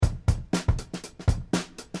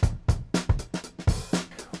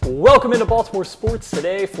Welcome into Baltimore Sports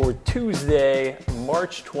Today for Tuesday,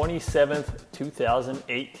 March 27th,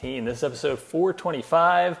 2018. This is episode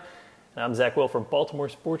 425, and I'm Zach Will from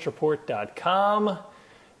BaltimoreSportsReport.com,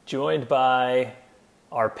 joined by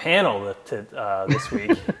our panel this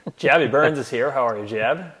week. Jabby Burns is here. How are you,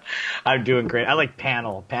 Jab? I'm doing great. I like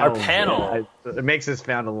panel. Our panel. It makes us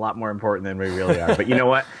sound a lot more important than we really are. But you know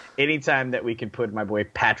what? Anytime that we can put my boy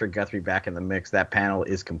Patrick Guthrie back in the mix, that panel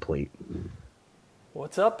is complete.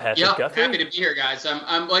 What's up, Patrick Guthrie? Happy to be here, guys.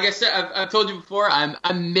 I'm like I said, I've told you before, I'm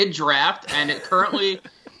mid-draft, and it currently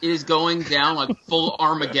is going down like full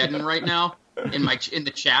Armageddon right now in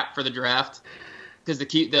the chat for the draft because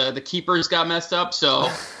the keepers got messed up. So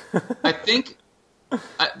I think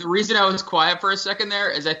the reason I was quiet for a second there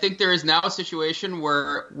is I think there is now a situation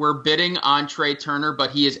where we're bidding on Trey Turner,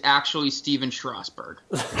 but he is actually Steven Strasburg.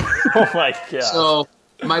 Oh my god! So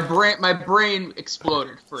my brain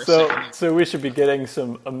exploded for a second. So we should be getting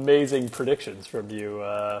some amazing predictions from you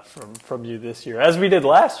from you this year, as we did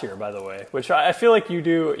last year, by the way. Which I feel like you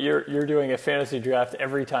do. You're doing a fantasy draft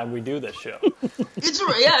every time we do this show.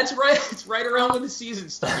 It's right around when the season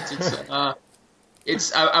starts. I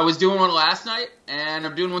was doing one last night, and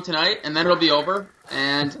I'm doing one tonight, and then it'll be over.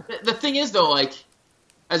 And the thing is, though, like,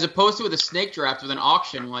 as opposed to with a snake draft with an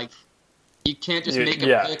auction, like, you can't just make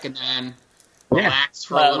a pick and then relax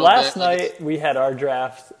for a little bit. Last night we had our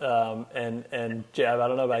draft, and Jab, I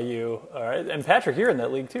don't know about you, all right, and Patrick, you're in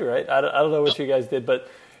that league too, right? I don't know what you guys did, but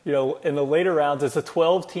you know, in the later rounds, it's a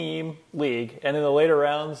 12-team league, and in the later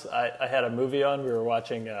rounds, I had a movie on. We were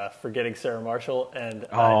watching Forgetting Sarah Marshall, and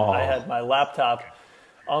I had my laptop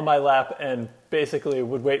on my lap and basically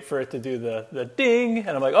would wait for it to do the ding, and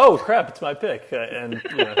I'm like, oh crap, it's my pick. And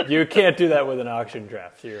you can't do that with an auction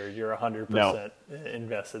draft. You're 100%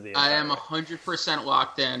 invested. I am 100%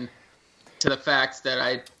 locked in to the fact that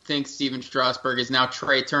I think Steven Strasburg is now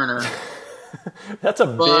Trey Turner. That's a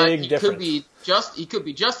big difference. He could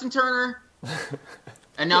be Justin Turner,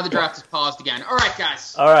 and now the draft is paused again. All right,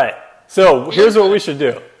 guys. All right. So here's what we should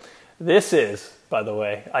do. This is, by the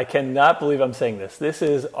way, I cannot believe I'm saying this. This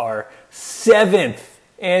is our 7th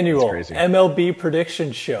annual MLB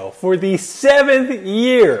prediction show. For the 7th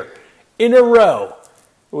year in a row,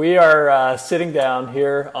 we are sitting down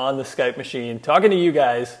here on the Skype machine, talking to you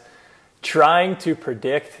guys, trying to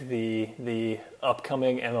predict the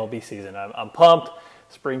upcoming MLB season. I'm pumped.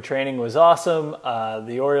 Spring training was awesome.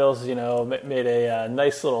 The Orioles, made a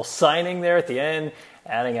nice little signing there at the end,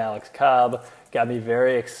 adding Alex Cobb. Got me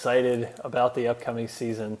very excited about the upcoming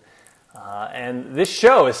season. And this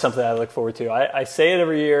show is something I look forward to. I say it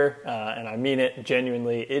every year, and I mean it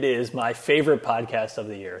genuinely. It is my favorite podcast of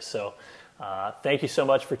the year. So thank you so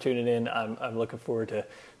much for tuning in. I'm looking forward to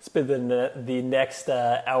spending the next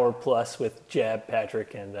hour plus with Jab,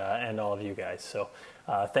 Patrick, and all of you guys. So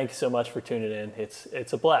thank you so much for tuning in.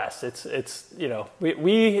 It's a blast.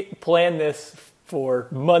 We plan this for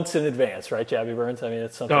months in advance, right, Jabby Burns? I mean,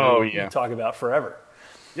 it's something we talk about forever.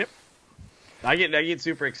 Yep. I get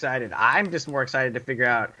super excited. I'm just more excited to figure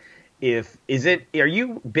out are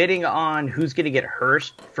you bidding on who's going to get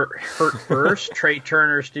hurt first, Trey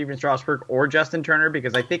Turner, Steven Strasburg, or Justin Turner?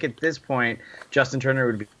 Because I think at this point, Justin Turner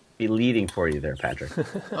would be leading for you there, Patrick.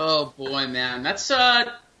 Oh, boy, man. That's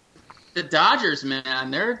the Dodgers,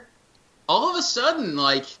 man. They're all of a sudden,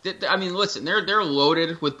 listen, they're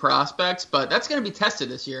loaded with prospects, but that's going to be tested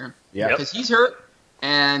this year. Yeah, because he's hurt,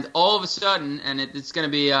 and all of a sudden, and it's going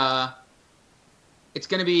to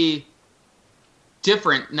be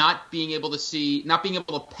different. Not being able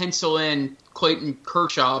to pencil in Clayton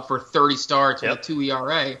Kershaw for 30 starts with a 2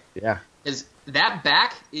 ERA. Yeah, is that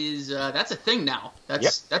back is that's a thing now.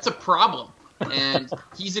 That's a problem, and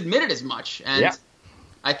he's admitted as much. And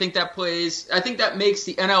I think that makes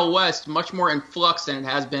the NL West much more in flux than it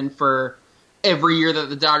has been for every year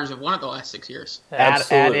that the Dodgers have won it the last 6 years.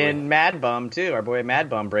 Add in Mad Bum, too. Our boy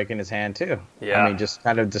Mad Bum breaking his hand, too. Yeah. I mean, just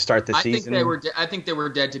kind of to start the season. I think they were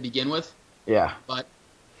dead to begin with. Yeah. But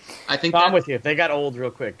I think I'm with you. They got old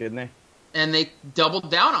real quick, didn't they? And they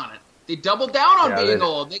doubled down on it. They doubled down on being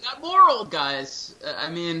old. They got more old guys.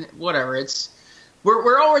 I mean, whatever.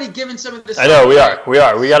 We're already giving some of this. I know we are. We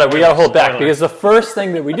gotta hold back because the first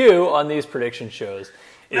thing that we do on these prediction shows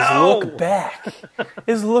is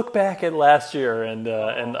look back at last year, and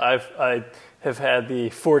I have had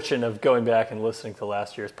the fortune of going back and listening to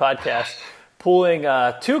last year's podcast, pulling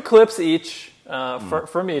 2 clips each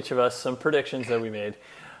from each of us, some predictions that we made.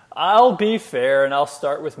 I'll be fair, and I'll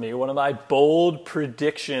start with me. One of my bold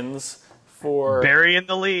predictions for burying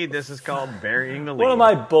the lead. This is called burying the lead. One of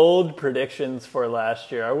my bold predictions for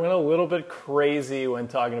last year. I went a little bit crazy when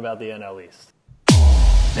talking about the NL East.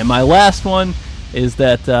 And my last one is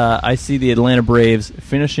that I see the Atlanta Braves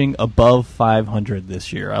finishing above 500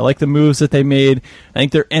 this year. I like the moves that they made. I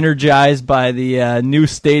think they're energized by the new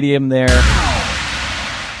stadium there.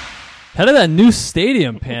 How did that new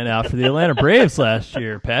stadium pan out for the Atlanta Braves last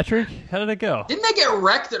year, Patrick? How did it go? Didn't they get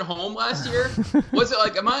wrecked at home last year? Was it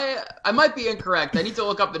like, I might be incorrect. I need to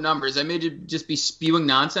look up the numbers. I may just be spewing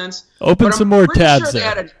nonsense. Open some more tabs sure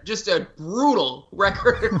there. They had just a brutal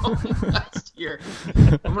record at home last year.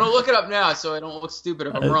 I'm going to look it up now so I don't look stupid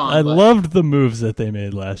if I'm wrong. I loved the moves that they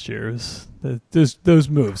made last year. Those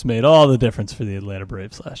moves made all the difference for the Atlanta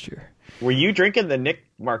Braves last year. Were you drinking the Nick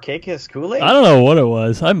Markakis Kool-Aid? I don't know what it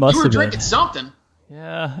was. I must have been. You were drinking something.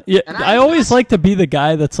 Yeah. I always like to be the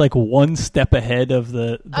guy that's like one step ahead of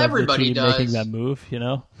the Everybody team does. making that move, you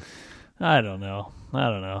know? I don't know.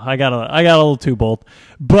 I got a little too bold.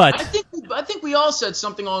 But I think we all said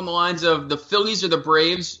something along the lines of the Phillies or the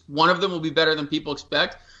Braves, one of them will be better than people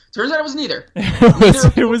expect. Turns out it was neither.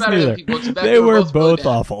 It was neither. They were both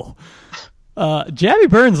awful. Jabby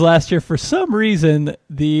Burns last year, for some reason,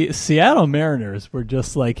 the Seattle Mariners were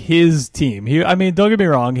just like his team. Don't get me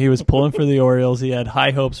wrong, he was pulling for the Orioles. He had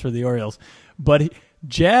high hopes for the Orioles. But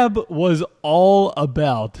Jab was all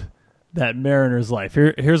about that Mariners life.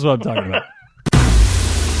 Here's what I'm talking about.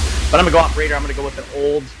 But I'm going to go off Raider. I'm going to go with an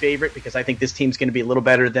old favorite because I think this team's going to be a little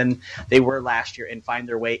better than they were last year and find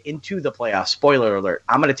their way into the playoffs. Spoiler alert.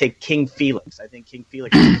 I'm going to take King Felix. I think King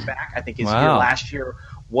Felix is back. I think his year last year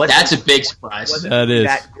That's a big surprise. Wasn't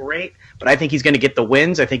that great, but I think he's going to get the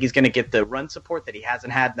wins. I think he's going to get the run support that he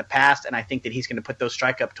hasn't had in the past, and I think that he's going to put those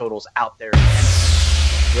strikeout totals out there.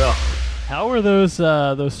 Ugh. How were those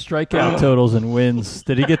strikeout totals and wins?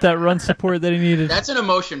 Did he get that run support that he needed? That's an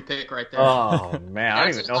emotion pick right there. Oh, man. I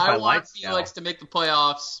don't even know if I want Felix to make the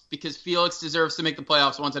playoffs because Felix deserves to make the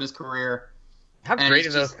playoffs once in his career. How great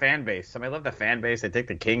is those fan base? I love the fan base. They take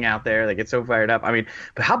the King out there. They get so fired up.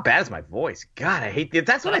 But how bad is my voice? God, I hate it.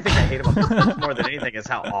 That's what I think I hate about this more than anything is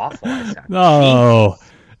how awful I sound. No.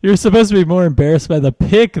 You're supposed to be more embarrassed by the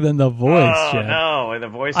pick than the voice, Jeff. No, the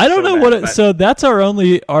voice. I don't know what it. So that's our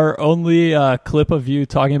only clip of you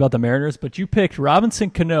talking about the Mariners. But you picked Robinson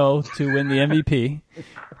Cano to win the MVP,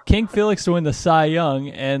 King Felix to win the Cy Young,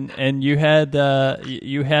 and you had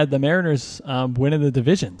the Mariners winning the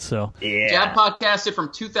division. So yeah, Jab podcasted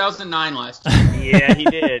from 2009 last year. Yeah, he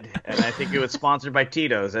did, and I think it was sponsored by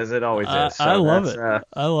Tito's, as it always is. So I love it.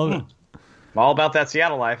 I love it. All about that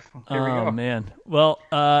Seattle life. Here we go. Oh, man. Well,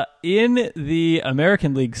 in the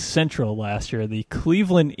American League Central last year, the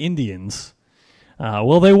Cleveland Indians,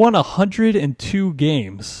 they won 102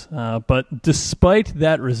 games. But despite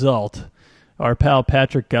that result, our pal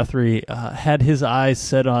Patrick Guthrie had his eyes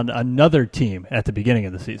set on another team at the beginning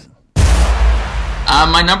of the season.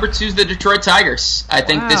 My number 2 is the Detroit Tigers. I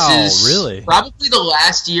think this is really? Probably the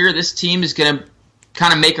last year this team is going to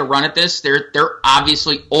kind of make a run at this. They're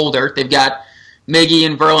obviously older. They've got Miggy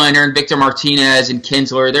and Verlander and Victor Martinez and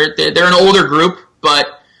Kinsler. They're an older group,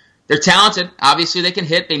 but they're talented. Obviously, they can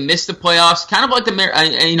hit. They missed the playoffs, kind of like the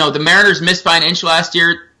Mariners missed by an inch last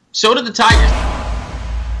year. So did the Tigers.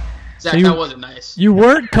 Zach, that wasn't nice. You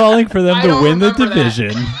weren't calling for them to win the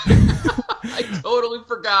division. I totally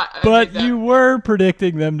forgot. But you were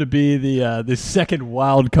predicting them to be the second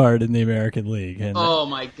wild card in the American League. And oh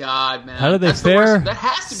my God, man! How did they fare? That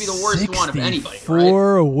has to be the worst one of anybody.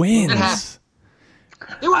 64 wins.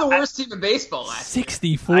 They were the worst team in baseball last year.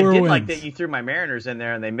 64 wins. I did wins. like that you threw my Mariners in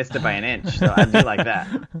there and they missed it by an inch. So I do like that.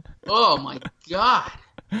 Oh my God.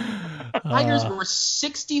 Tigers were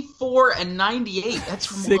 64-98. That's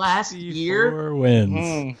from last year. 64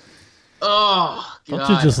 wins. Oh, God. Don't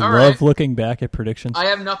you just love looking back at predictions? I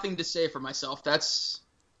have nothing to say for myself. That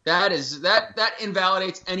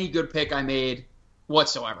invalidates any good pick I made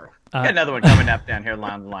whatsoever. Got another one coming up down here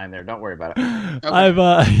along the line there. Don't worry about it.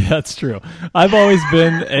 Okay. That's true. I've always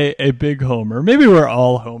been a big homer. Maybe we're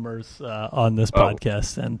all homers on this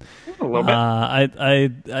podcast, and a little bit.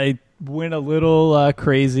 I went a little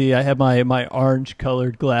crazy. I had my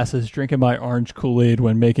orange-colored glasses, drinking my orange Kool-Aid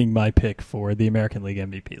when making my pick for the American League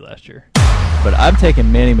MVP last year. But I'm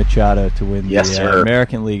taking Manny Machado to win the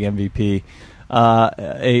American League MVP.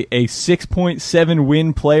 A 6.7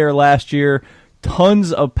 win player last year.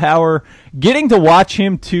 Tons of power. Getting to watch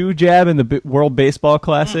him too, Jab, in the World Baseball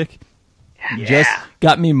Classic, just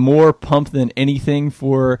got me more pumped than anything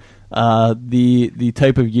for the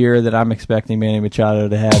type of year that I'm expecting Manny Machado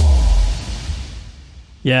to have.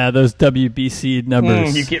 Yeah, those WBC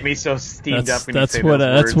numbers. You get me so steamed up when that's you say what those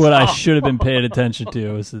words. That's what I should have been paying attention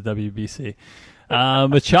to, was the WBC.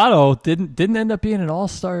 Machado didn't end up being an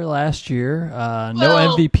all-star last year.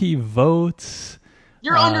 No MVP votes.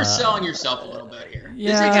 You're underselling yourself a little bit here.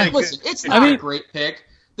 Yeah. Listen, it's not a great pick.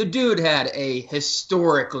 The dude had a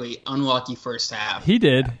historically unlucky first half. He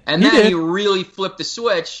did. And then he really flipped the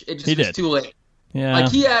switch. It just was too late. Yeah.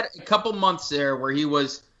 Like, he had a couple months there where he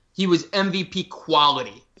was MVP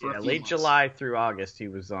quality. Late July through August, he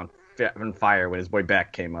was on fire when his boy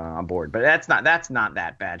Beck came on board. But that's not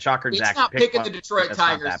that bad. Shocker, it's Zach. It's not picking the Detroit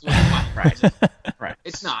Tigers. Right.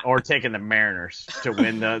 It's not. Or taking the Mariners to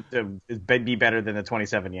win to be better than the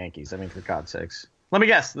 27 Yankees. I mean, for God's sakes. Let me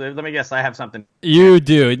guess. I have something. You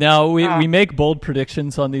do. Now, we make bold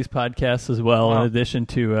predictions on these podcasts as well, in addition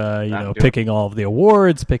to picking all of the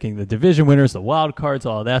awards, picking the division winners, the wild cards,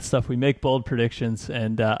 all of that stuff. We make bold predictions,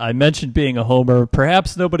 and I mentioned being a homer.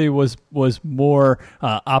 Perhaps nobody was more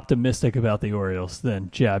optimistic about the Orioles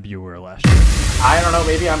than Jab you were last year. I don't know.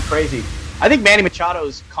 Maybe I'm crazy. I think Manny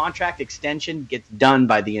Machado's contract extension gets done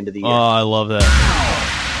by the end of the year. Oh, I love that.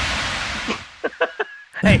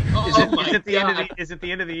 Hey, is it the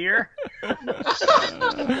end of the year?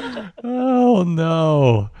 Oh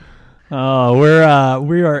no!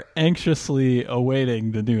 We are anxiously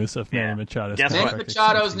awaiting the news of Manny Machado's contract. Manny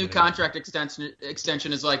Machado's new contract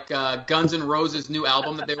extension is like Guns N' Roses' new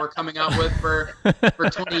album that they were coming out with for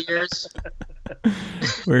 20 years.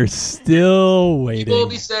 We're still waiting.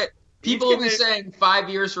 People will be saying 5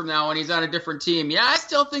 years from now when he's on a different team, I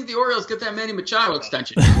still think the Orioles get that Manny Machado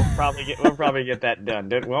extension. We'll probably get that done,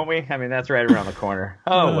 won't we? I mean, that's right around the corner.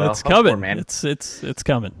 Oh well, it's coming, man. It's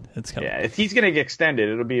coming. It's coming. Yeah, if he's going to get extended,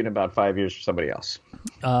 it'll be in about 5 years for somebody else.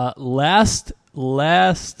 Last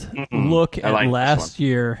look at last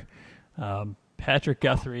year, Patrick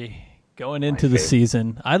Guthrie going into the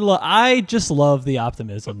season. I just love the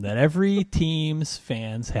optimism that every team's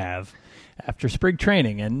fans have after spring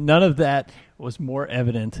training, and none of that was more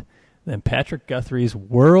evident than Patrick Guthrie's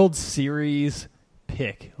World Series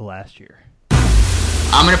pick last year.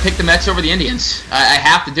 I'm going to pick the Mets over the Indians. I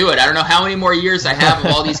have to do it. I don't know how many more years I have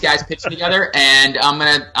of all these guys pitching together, and I'm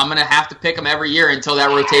gonna have to pick them every year until that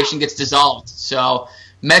rotation gets dissolved. So,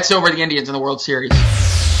 Mets over the Indians in the World Series.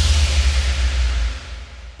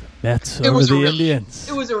 Mets over the Indians.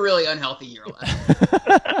 It was a really unhealthy year last year.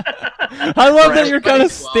 I love that you're kind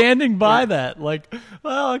of standing by that. Like,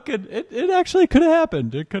 well, it actually could have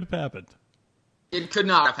happened. It could have happened. It could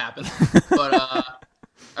not have happened. But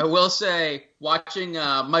I will say, watching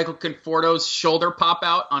Michael Conforto's shoulder pop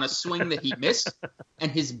out on a swing that he missed,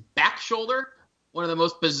 and his back shoulder, one of the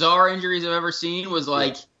most bizarre injuries I've ever seen, was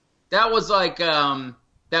like that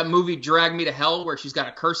movie Drag Me to Hell where she's got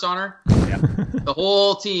a curse on her. Yeah. The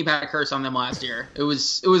whole team had a curse on them last year. It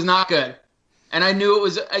was not good. And I knew it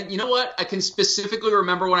was, you know what? I can specifically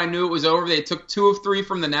remember when I knew it was over. They took 2 of 3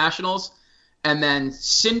 from the Nationals, and then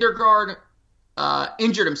Syndergaard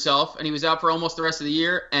injured himself, and he was out for almost the rest of the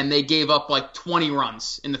year, and they gave up like 20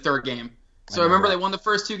 runs in the third game. So I remember they won the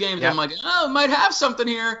first 2 games, and I'm like, might have something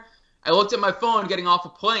here. I looked at my phone getting off a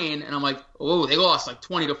plane, and I'm like, oh, they lost like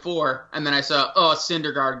 20-4. And then I saw,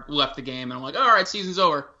 Syndergaard left the game, and I'm like, all right, season's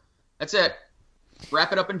over. That's it.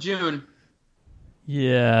 Wrap it up in June.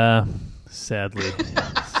 Yeah. Sadly.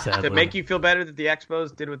 Did it make you feel better that the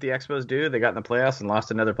Expos did what the Expos do? They got in the playoffs and lost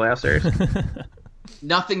another playoff series?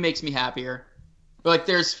 Nothing makes me happier. Like,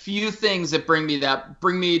 there's few things that bring me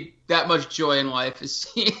that much joy in life is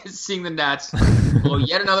seeing the Nats blow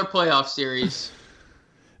yet another playoff series.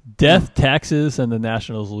 Death, taxes, and the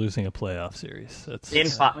Nationals losing a playoff series. In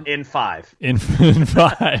 5. In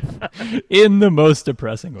 5. In the most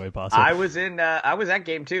depressing way possible. I was at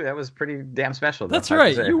game 2. That was pretty damn special. That's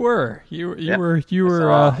right. You were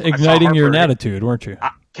igniting your attitude, weren't you?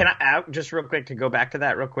 Can I just real quick to go back to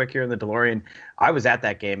that real quick here in the DeLorean? I was at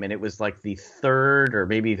that game, and it was like the 3rd or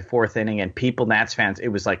maybe the 4th inning, and Nats fans, it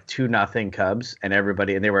was like 2-0 Cubs, and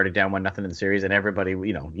everybody, and they were already down 1-0 in the series, and everybody,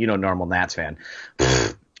 normal Nats fan.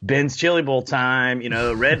 Ben's Chili Bowl time,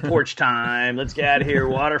 red porch time. Let's get out of here,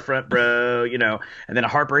 waterfront, bro. And then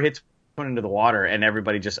Harper hits one into the water, and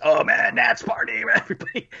everybody just, oh man, Nats party.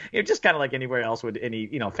 Everybody, just kind of like anywhere else with any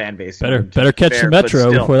fan base. Better catch the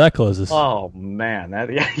Metro before that closes. Oh man,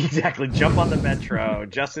 exactly. Jump on the Metro.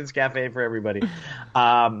 Justin's Cafe for everybody.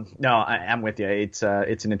 No, I'm with you. It's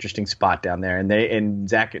an interesting spot down there, and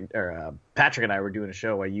Zach or Patrick and I were doing a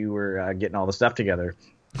show while you were getting all the stuff together.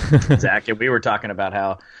 Zach, and we were talking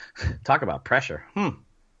about talk about pressure.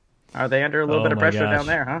 Are they under a little bit of pressure down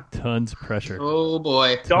there, huh? Tons of pressure. Oh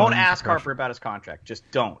boy. Don't ask Harper about his contract. Just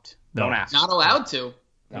don't. No. Don't ask. Not allowed to.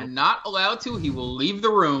 No. You're not allowed to. He will leave the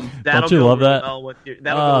room. Don't you love that?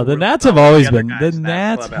 The Nats have always been. The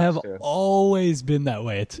Nats have always been that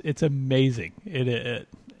way. It's amazing. It's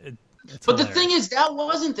but hilarious. The thing is, that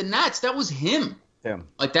wasn't the Nats. That was him. Him.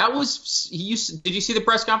 Like that was did you see the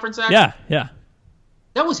press conference? Zach? Yeah.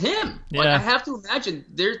 That was him. Yeah. Like I have to imagine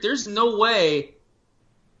there's no way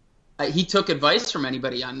he took advice from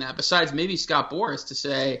anybody on that besides maybe Scott Boras to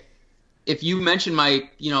say, if you mention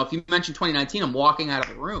 2019, I'm walking out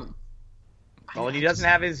of the room. Well, and he doesn't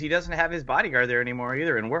have his bodyguard there anymore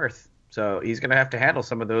either in Worth. So he's going to have to handle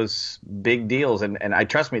some of those big deals. And I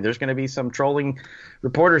trust me, there's going to be some trolling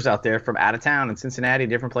reporters out there from out of town in Cincinnati,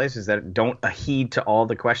 different places that don't heed to all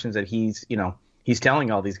the questions that he's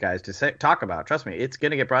telling all these guys to talk about. Trust me, it's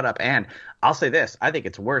going to get brought up. And I'll say this, I think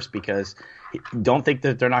it's worse because don't think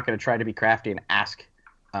that they're not going to try to be crafty and ask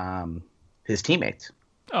his teammates.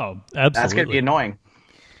 Oh, absolutely. That's going to be annoying.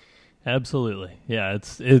 Absolutely. Yeah,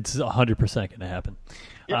 it's 100% going to happen.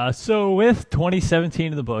 Yep. So with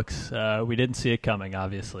 2017 in the books, we didn't see it coming,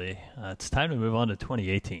 obviously. It's time to move on to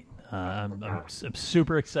 2018. I'm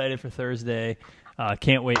super excited for Thursday.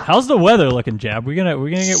 Can't wait. How's the weather looking, Jab? We're gonna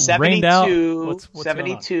get rained out. What's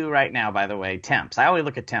 72 right now, by the way. Temps. I only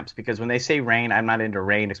look at temps because when they say rain, I'm not into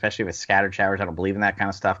rain, especially with scattered showers. I don't believe in that kind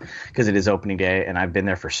of stuff because it is opening day, and I've been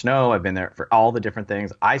there for snow. I've been there for all the different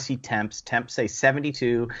things. I see temps. Temps say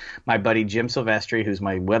 72. My buddy Jim Silvestri, who's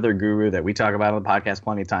my weather guru that we talk about on the podcast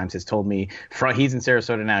plenty of times, has told me he's in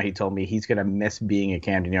Sarasota now. He told me he's gonna miss being at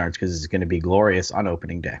Camden Yards because it's gonna be glorious on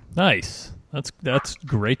opening day. Nice. That's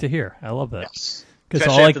great to hear. I love that. Yes. Because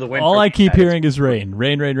all I keep hearing is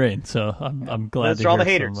rain. So I'm glad to hear all the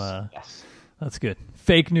haters. Yes. That's good.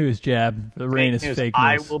 Fake news, Jab. The rain is fake news.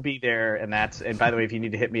 I will be there, and by the way, if you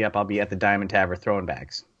need to hit me up, I'll be at the Diamond Tavern throwing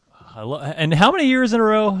bags. And how many years in a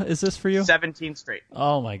row is this for you? 17 straight.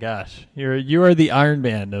 Oh my gosh, you are the Iron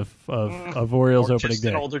Man of Orioles opening day. Just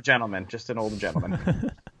an older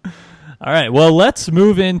gentleman. All right, well, let's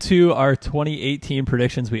move into our 2018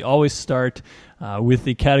 predictions. We always start with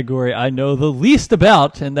the category I know the least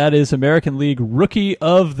about, and that is American League Rookie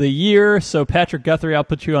of the Year. So, Patrick Guthrie, I'll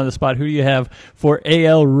put you on the spot. Who do you have for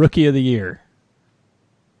AL Rookie of the Year?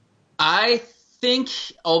 I think,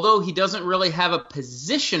 although he doesn't really have a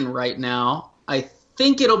position right now, I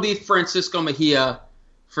think it'll be Francisco Mejia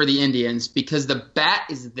for the Indians because the bat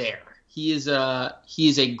is there. He is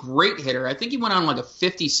a great hitter. I think he went on like a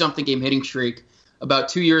 50-something game hitting streak about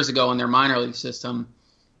 2 years ago in their minor league system.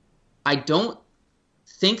 I don't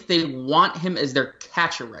think they want him as their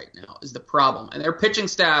catcher right now is the problem. And their pitching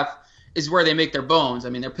staff is where they make their bones. I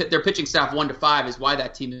mean, their pitching staff 1 to 5 is why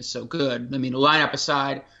that team is so good. I mean, the lineup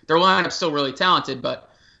aside, their lineup's still really talented, but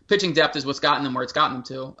pitching depth is what's gotten them where it's gotten them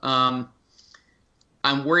to.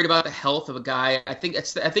 I'm worried about the health of a guy. I think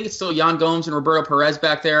it's still Yan Gomes and Roberto Perez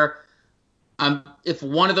back there. If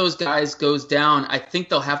one of those guys goes down, I think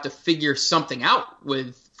they'll have to figure something out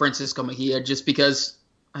with Francisco Mejia just because,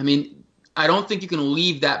 I mean, I don't think you can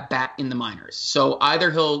leave that bat in the minors. So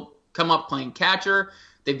either he'll come up playing catcher.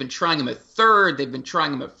 They've been trying him at third. They've been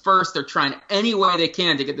trying him at first. They're trying any way they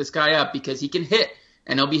can to get this guy up because he can hit,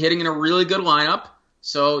 and he'll be hitting in a really good lineup.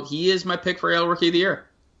 So he is my pick for AL Rookie of the Year.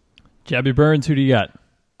 Jabby Burns, who do you got?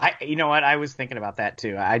 You know what? I was thinking about that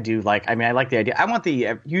too. I like the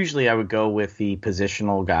idea. Usually I would go with the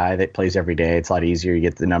positional guy that plays every day. It's a lot easier. You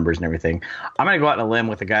get the numbers and everything. I'm going to go out on a limb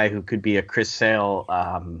with a guy who could be a Chris Sale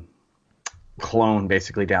clone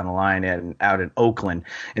basically down the line and out in Oakland.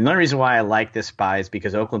 And the only reason why I like this spy is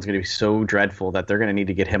because Oakland's going to be so dreadful that they're going to need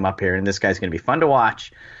to get him up here. And this guy's going to be fun to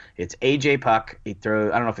watch. It's AJ Puck. I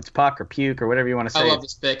don't know if it's Puck or Puke or whatever you want to say. I love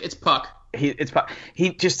this pick. It's Puck. He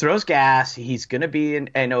just throws gas. He's going to be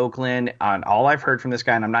in Oakland. On all I've heard from this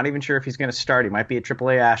guy, and I'm not even sure if he's going to start. He might be at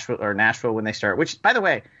AAA Nashville when they start. Which, by the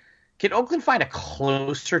way, can Oakland find a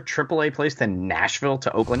closer AAA place than Nashville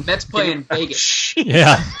to Oakland? Let's play in Vegas.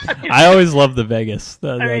 Yeah, I always love the Vegas.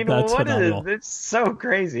 That's phenomenal. It's so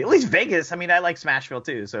crazy. At least Vegas. I mean, I like Smashville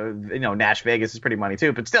too. So Nash Vegas is pretty money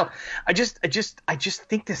too. But still, I just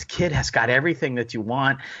think this kid has got everything that you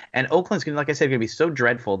want. And Oakland's gonna, like I said, gonna be so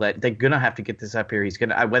dreadful that they're gonna have to get this up here. He's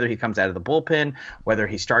gonna whether he comes out of the bullpen, whether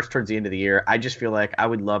he starts towards the end of the year. I just feel like I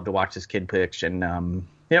would love to watch this kid pitch and.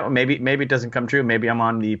 Maybe it doesn't come true. Maybe I'm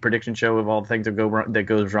on the prediction show of all the things that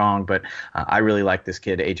goes wrong. But I really like this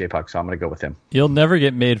kid, AJ Puck, so I'm going to go with him. You'll never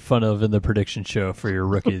get made fun of in the prediction show for your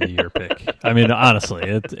Rookie of the Year pick. I mean, honestly,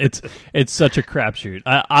 it's such a crapshoot.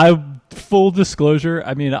 I full disclosure.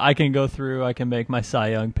 I mean, I can go through. I can make my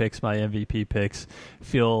Cy Young picks, my MVP picks.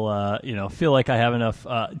 Feel like I have enough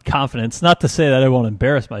confidence. Not to say that I won't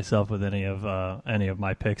embarrass myself with any of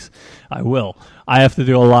my picks. I will. I have to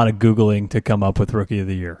do a lot of Googling to come up with Rookie of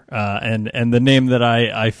the Year. And the name that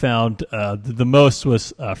I found the most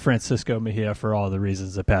was Francisco Mejia for all the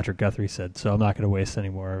reasons that Patrick Guthrie said. So I'm not going to waste any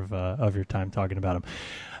more of your time talking about him.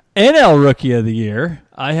 NL Rookie of the Year,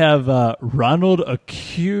 I have Ronald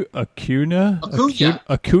Acuna.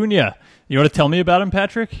 You want to tell me about him,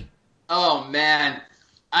 Patrick? Oh, man.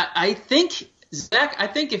 I think, Zach,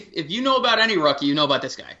 if you know about any rookie, you know about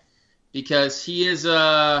this guy. Because he's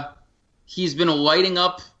been lighting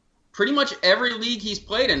up pretty much every league he's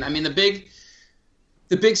played in. I mean, the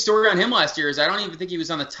big story on him last year is I don't even think he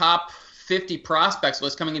was on the top 50 prospects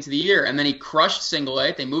list coming into the year, and then he crushed single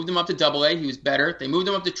A. They moved him up to double A. He was better. They moved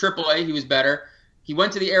him up to triple A. He was better. He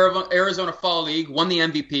went to the Arizona Fall League, won the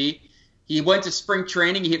MVP. He went to spring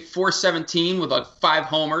training. He hit .417 with like 5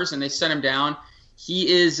 homers, and they sent him down. He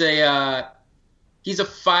is he's a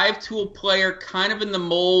 5-tool player, kind of in the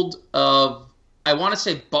mold of, I want to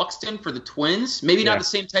say, Buxton for the Twins. Maybe not the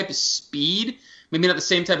same type of speed, maybe not the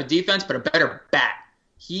same type of defense, but a better bat.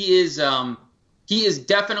 He is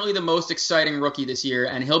definitely the most exciting rookie this year,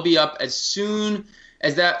 and he'll be up as soon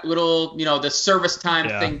as that little, the service time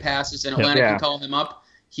thing passes and Atlanta can call him up.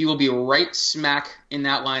 He will be right smack in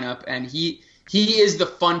that lineup, and he is the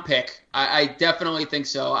fun pick. I definitely think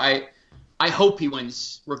so. I hope he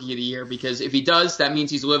wins Rookie of the Year, because if he does, that means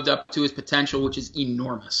he's lived up to his potential, which is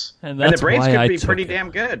enormous. And the Braves could be pretty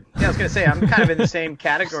damn good. Yeah, I was going to say, I'm kind of in the same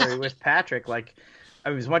category with Patrick. Like,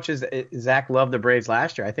 as much as Zach loved the Braves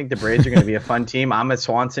last year, I think the Braves are going to be a fun team. I'm a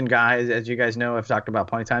Swanson guy, as you guys know. I've talked about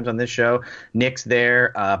plenty of times on this show. Nick's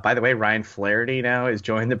there. By the way, Ryan Flaherty now has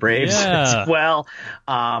joined the Braves as well.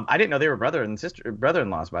 I didn't know they were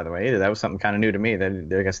brother-in-laws, by the way, either. That was something kind of new to me. That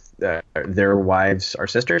I guess their wives are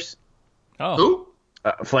sisters. Oh. Who?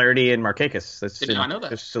 Flaherty and Markakis. Did not know that.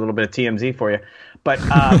 Just a little bit of TMZ for you. But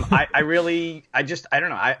I don't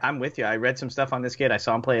know. I'm with you. I read some stuff on this kid. I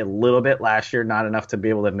saw him play a little bit last year, not enough to be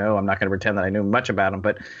able to know. I'm not going to pretend that I knew much about him.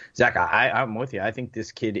 But, Zach, I'm with you. I think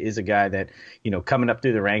this kid is a guy that, coming up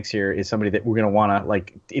through the ranks here is somebody that we're going to want to,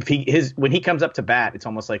 like, when he comes up to bat, it's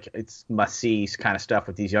almost like it's must-see kind of stuff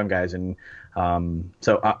with these young guys. And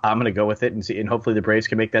so I'm going to go with it and see. And hopefully the Braves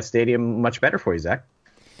can make that stadium much better for you, Zach.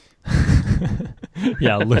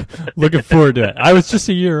 Yeah, looking forward to it. I was just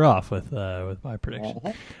a year off with my prediction.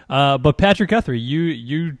 But Patrick Guthrie,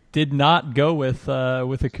 you did not go with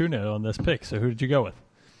Acuna on this pick. So who did you go with?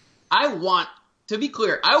 To be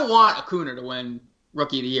clear, I want Acuna to win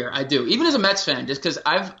Rookie of the Year. I do, even as a Mets fan, just because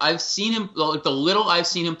I've seen him, like, the little I've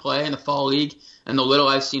seen him play in the Fall League and the little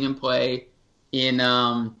I've seen him play in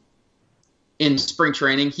spring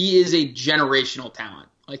training. He is a generational talent.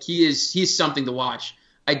 Like, he's something to watch.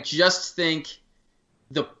 I just think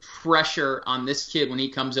the pressure on this kid when he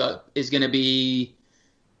comes up is going to be,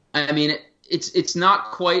 I mean, it's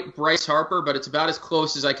not quite Bryce Harper, but it's about as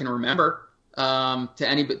close as I can remember to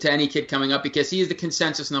any kid coming up, because he is the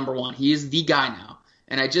consensus number one. He is the guy now.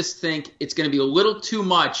 And I just think it's going to be a little too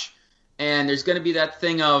much, and there's going to be that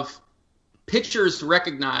thing of pitchers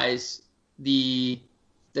recognize the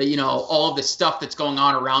all of the stuff that's going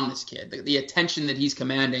on around this kid, the attention that he's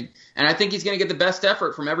commanding. And I think he's going to get the best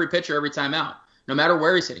effort from every pitcher every time out, no matter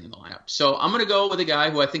where he's hitting in the lineup. So I'm going to go with a guy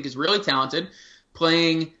who I think is really talented,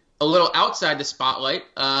 playing a little outside the spotlight,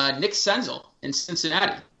 Nick Senzel in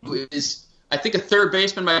Cincinnati, who is, I think, a third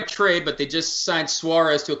baseman by trade, but they just signed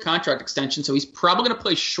Suarez to a contract extension, so he's probably going to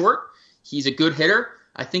play short. He's a good hitter.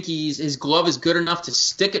 I think his glove is good enough to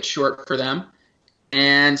stick it short for them.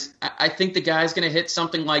 And I think the guy's going to hit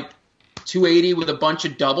something like 280 with a bunch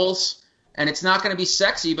of doubles. And it's not going to be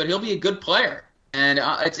sexy, but he'll be a good player. And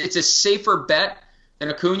it's a safer bet than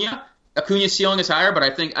Acuna. Acuna's ceiling is higher, but I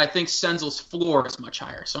think Senzel's floor is much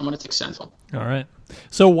higher. So I'm going to take Senzel. All right.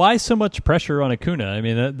 So why so much pressure on Acuna? I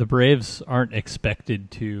mean, the Braves aren't expected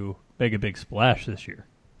to make a big splash this year.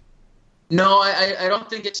 No, I don't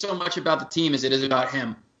think it's so much about the team as it is about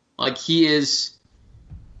him. Like, he is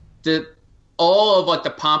all of, like,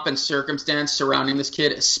 the pomp and circumstance surrounding this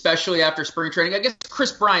kid, especially after spring training. I guess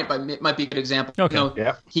Chris Bryant might be a good example.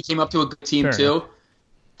 Okay. He came up to a good team Fair too. enough.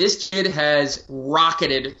 This kid has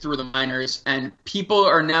rocketed through the minors, and people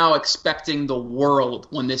are now expecting the world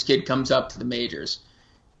when this kid comes up to the majors.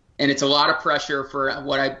 And it's a lot of pressure for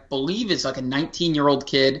what I believe is like a 19-year-old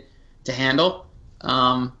kid to handle.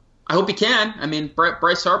 I hope he can. I mean,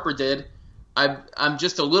 Bryce Harper did. I'm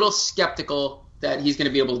just a little skeptical that he's going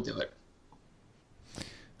to be able to do it.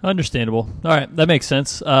 Understandable. All right, that makes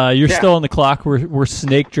sense. You're still on the clock. We're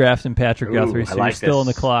snake drafting Patrick Guthrie, so you're still on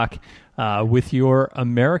the clock with your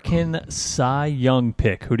American Cy Young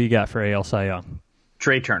pick. Who do you got for AL Cy Young?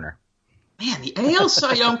 Trey Turner. Man, the AL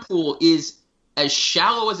Cy Young pool is as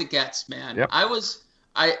shallow as it gets, man. Yep.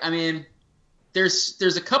 I mean, there's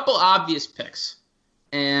a couple obvious picks,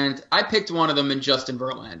 and I picked one of them in Justin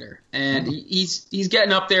Verlander, and he's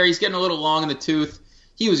getting up there. He's getting a little long in the tooth.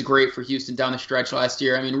 he was great for Houston down the stretch last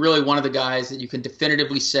year. I mean, really one of the guys that you can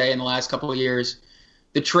definitively say in the last couple of years,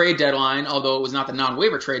 the trade deadline, although it was not the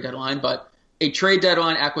non-waiver trade deadline, but a trade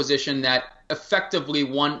deadline acquisition that effectively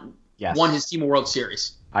won his team a World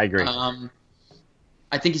Series. I agree.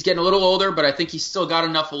 I think he's getting a little older, but I think he's still got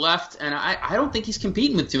enough left, and I don't think he's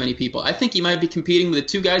competing with too many people. I think he might be competing with the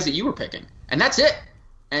two guys that you were picking, and that's it.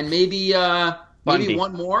 And maybe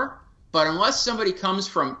one more, but unless somebody comes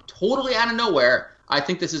from totally out of nowhere, I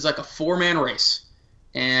think this is like a four-man race,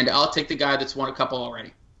 and I'll take the guy that's won a couple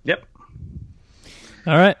already. Yep.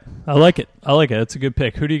 All right. I like it. It's a good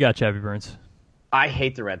pick. Who do you got, Chappie Burns? I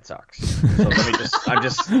hate the Red Sox. So I'm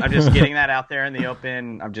just getting that out there in the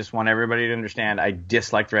open. I just want everybody to understand I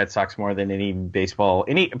dislike the Red Sox more than any baseball,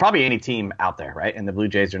 probably any team out there, right? And the Blue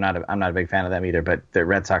Jays I'm not a big fan of them either, but the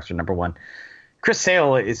Red Sox are number one. Chris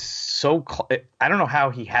Sale is so I don't know how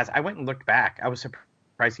he has. I went and looked back. I was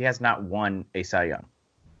surprised he has not won a Cy Young.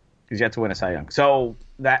 He's yet to win a Cy Young. So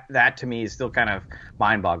that to me is still kind of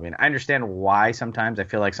mind-boggling. I understand why sometimes. I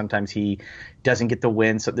feel like sometimes he doesn't get the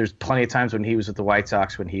win. So there's plenty of times when he was with the White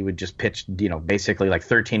Sox when he would just pitch, basically like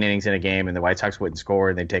 13 innings in a game and the White Sox wouldn't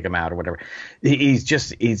score and they'd take him out or whatever.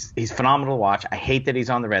 He's phenomenal to watch. I hate that he's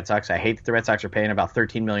on the Red Sox. I hate that the Red Sox are paying about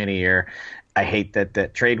 $13 million a year. I hate that the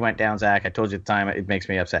trade went down, Zach. I told you at the time, it makes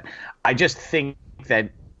me upset. I just think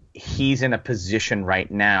that he's in a position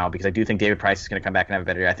right now because I do think David Price is going to come back and have a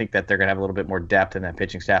better year. I think that they're going to have a little bit more depth in that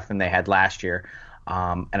pitching staff than they had last year.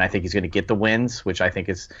 And I think he's going to get the wins, which I think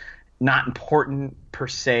is not important per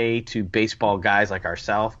se to baseball guys like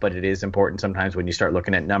ourselves, but it is important sometimes when you start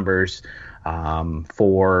looking at numbers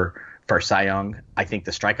for Cy Young. I think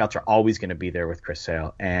the strikeouts are always going to be there with Chris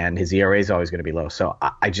Sale, and his ERA is always going to be low. So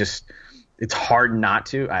it's hard not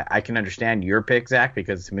to. I can understand your pick, Zach,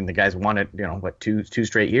 because the guy's won it. Two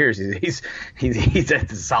straight years. He's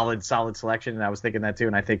a solid selection, and I was thinking that too.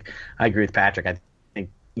 And I think I agree with Patrick. I think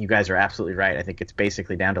you guys are absolutely right. I think it's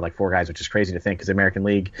basically down to like four guys, which is crazy to think because American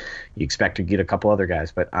League, you expect to get a couple other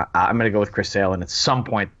guys. But I'm going to go with Chris Sale, and at some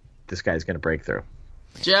point, this guy's going to break through.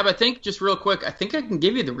 Jab, I think just real quick, I think I can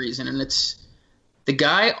give you the reason, and it's the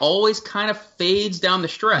guy always kind of fades down the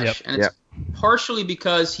stretch, and it's partially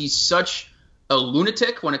because he's such a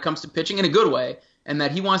lunatic when it comes to pitching in a good way, and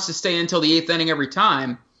that he wants to stay until the eighth inning every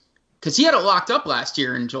time because he had it locked up last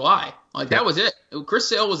year in July. That was it. Chris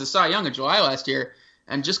Sale was a Cy Young in July last year,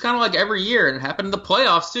 and just kind of like every year, and it happened in the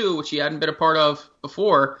playoffs too, which he hadn't been a part of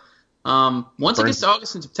before. Once it gets to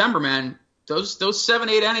August and September, man, those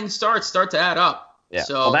 7-8 inning starts start to add up. Yeah,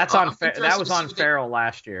 so that's that was on Farrell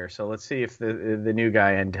last year. So let's see if the new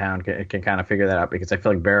guy in town can kind of figure that out because I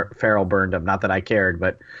feel like Farrell burned up. Not that I cared,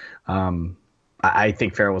 but I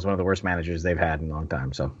think Farrell was one of the worst managers they've had in a long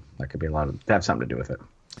time. So that could be have something to do with it.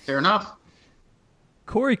 Fair enough.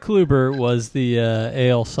 Corey Kluber was the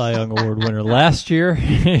AL Cy Young Award winner last year.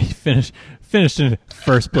 He finished in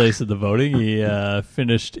first place of the voting. He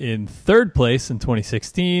finished in third place in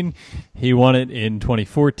 2016. He won it in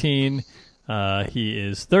 2014. He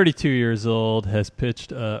is 32 years old, has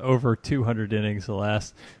pitched over 200 innings the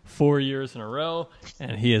last 4 years in a row,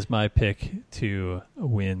 and he is my pick to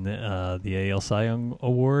win the AL Cy Young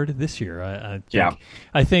Award this year.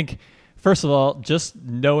 I think, first of all, just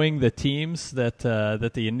knowing the teams that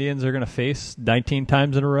the Indians are going to face 19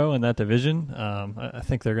 times in a row in that division, I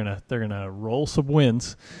think they're gonna roll some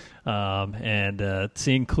wins. And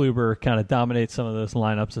seeing Kluber kind of dominate some of those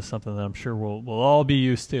lineups is something that I'm sure we'll all be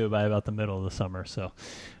used to by about the middle of the summer. So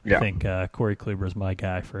I think Corey Kluber is my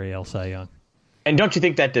guy for AL Cy Young. And don't you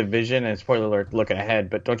think that division, and spoiler alert looking ahead,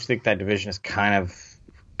 but don't you think that division is kind of,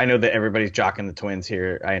 I know that everybody's jockeying the Twins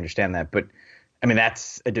here. I understand that. But,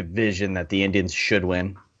 that's a division that the Indians should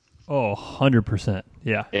win. Oh, 100%.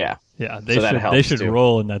 Yeah. Yeah. Yeah. They should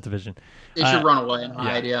roll in that division. They should run away and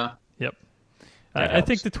hide, Yep. I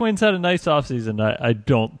think the Twins had a nice offseason. I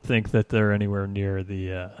don't think that they're anywhere near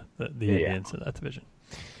the Indians in that division.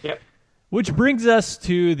 Yep. Which brings us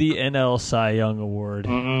to the NL Cy Young Award.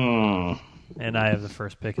 Mm-hmm. And I have the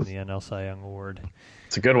first pick in the NL Cy Young Award.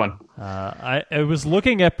 It's a good one. I was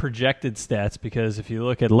looking at projected stats because if you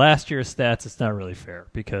look at last year's stats, it's not really fair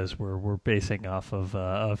because we're basing off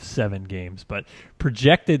of 7 games. But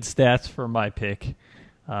projected stats for my pick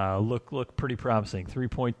look pretty promising.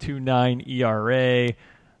 3.29 ERA,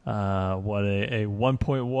 a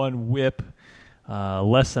 1.1 WHIP,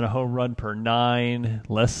 less than a home run per 9,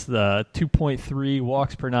 less 2.3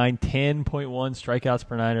 walks per 9, 10.1 strikeouts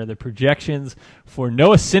per 9 are the projections for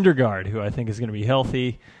Noah Syndergaard, who I think is going to be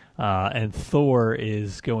healthy, and Thor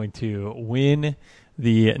is going to win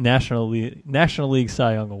the National League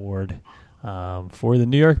Cy Young Award. for the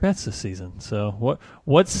New York Mets this season. So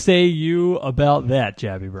what say you about that,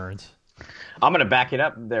 Jabby Burns? I'm going to back it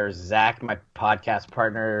up there, Zach, my podcast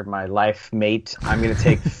partner, my life mate. I'm going to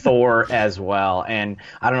take Thor as well. And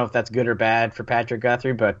I don't know if that's good or bad for Patrick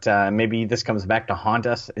Guthrie, but maybe this comes back to haunt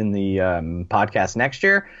us in the podcast next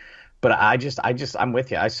year. But I'm with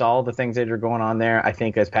you. I saw the things that are going on there. I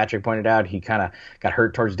think, as Patrick pointed out, he kind of got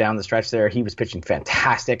hurt towards down the stretch there. He was pitching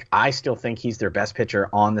fantastic. I still think he's their best pitcher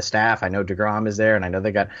on the staff. I know DeGrom is there, and I know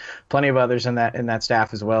they got plenty of others in that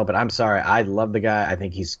staff as well. But I'm sorry, I love the guy. I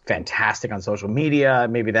think he's fantastic on social media.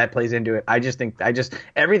 Maybe that plays into it. I just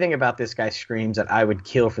everything about this guy screams that I would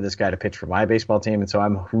kill for this guy to pitch for my baseball team, and so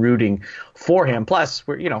I'm rooting for him. Plus,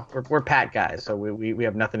 we're Pat guys, so we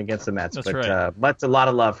have nothing against the Mets. That's right. But a lot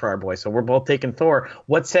of love for our boy. So we're both taking Thor.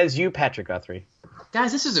 What says you, Patrick Guthrie?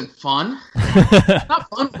 Guys, this isn't fun. It's not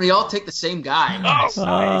fun when we all take the same guy.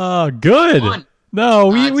 Oh, good. Fun. No,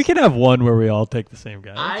 we can have one where we all take the same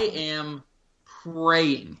guy. I am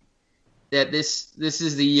praying that this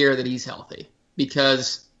is the year that he's healthy,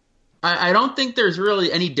 because I don't think there's really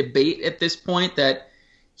any debate at this point that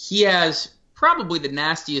he has probably the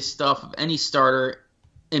nastiest stuff of any starter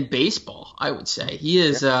in baseball, I would say. He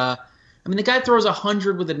is the guy throws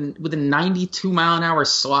 100 with a 92 mile an hour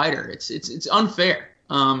slider. It's unfair.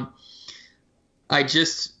 That's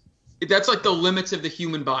like the limits of the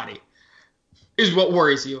human body is what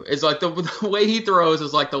worries you. It's like the way he throws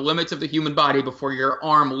is like the limits of the human body before your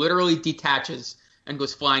arm literally detaches and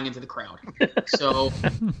goes flying into the crowd. So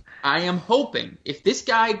I am hoping if this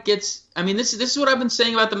guy gets, this is what I've been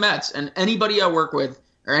saying about the Mets, and anybody I work with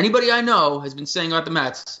or anybody I know has been saying about the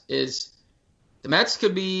Mets is the Mets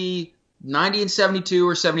could be 90-72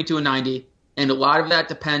 or 72-90, and a lot of that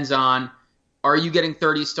depends on, are you getting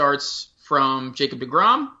 30 starts from Jacob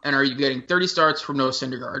deGrom, and are you getting 30 starts from Noah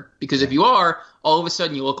Syndergaard? Because if you are, all of a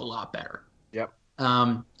sudden you look a lot better. Yep.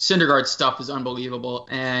 Syndergaard's stuff is unbelievable,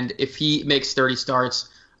 and if he makes 30 starts,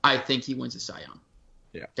 I think he wins the Cy Young.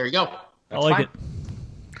 Yeah. There you go. I like it.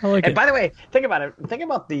 And by the way, think about it. Think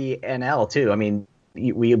about the NL too.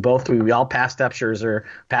 We all passed up Scherzer,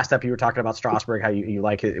 you were talking about Strasburg, how you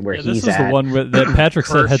like it where he's at. This is the one that Patrick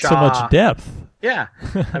said had so much depth. Yeah.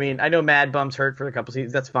 I know Mad Bum's hurt for a couple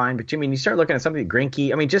seasons. That's fine. But, you start looking at somebody,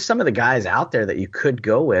 Greinke. Just some of the guys out there that you could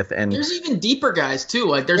go with. And there's even deeper guys, too.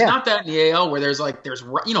 Like, there's not that in the AL where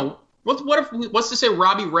what's to say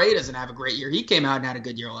Robbie Ray doesn't have a great year? He came out and had a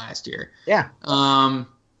good year last year. Yeah.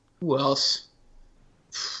 Who else?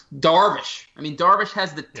 Darvish. Darvish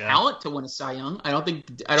has the talent to win a Cy Young.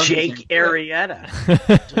 Jake Arrieta.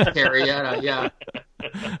 Jake Arrieta, yeah.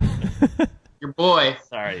 Your boy.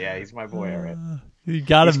 Sorry, yeah, he's my boy, all right. You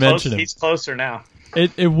got to mention him. He's closer now.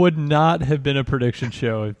 It would not have been a prediction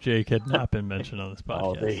show if Jake had not been mentioned on this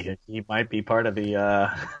podcast. He might be part of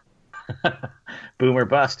the boomer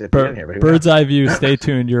bust at the end here. Bird's eye view, stay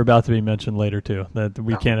tuned. You're about to be mentioned later, too. That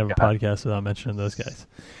we can't have a podcast without mentioning those guys.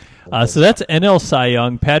 So that's NL Cy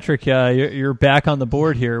Young. Patrick, you're back on the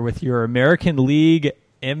board here with your American League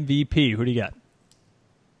MVP. Who do you got?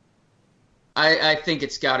 I think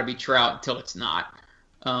it's got to be Trout until it's not.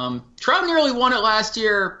 Trout nearly won it last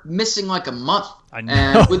year, missing like a month. I know.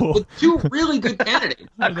 And with two really good candidates.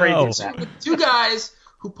 I know. With two guys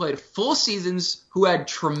who played full seasons, who had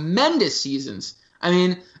tremendous seasons.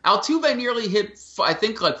 Altuve nearly hit, I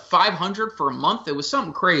think, like 500 for a month. It was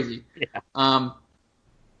something crazy. Yeah.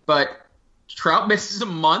 But Trout misses a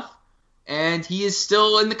month, and he is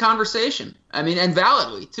still in the conversation. And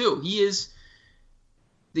validly, too.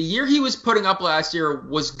 The year he was putting up last year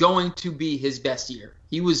was going to be his best year.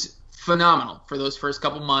 He was phenomenal for those first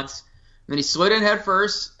couple months. And then he slid in head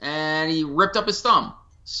first, and he ripped up his thumb.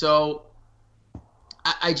 So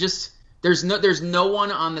there's no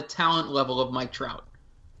one on the talent level of Mike Trout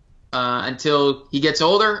until he gets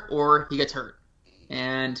older or he gets hurt.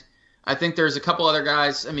 And I think there's a couple other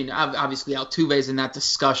guys. Obviously Altuve's in that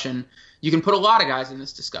discussion. You can put a lot of guys in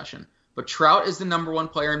this discussion, but Trout is the number one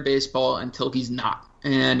player in baseball until he's not,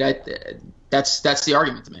 and that's the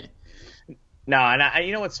argument to me. No, and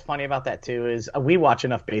you know what's funny about that too is we watch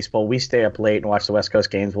enough baseball. We stay up late and watch the West Coast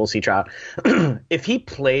games. We'll see Trout. If he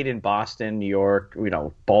played in Boston, New York,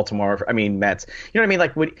 Baltimore, Mets,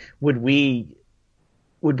 like would we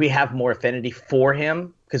have more affinity for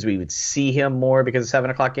him because we would see him more because of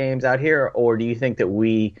 7:00 games out here? Or do you think that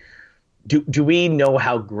do we know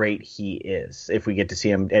how great he is if we get to see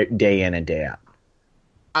him day in and day out?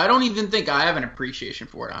 I don't even think I have an appreciation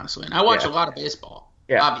for it, honestly. And I watch a lot of baseball,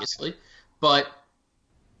 obviously. But,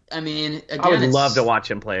 again, I would love to watch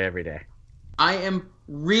him play every day. I am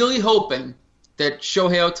really hoping that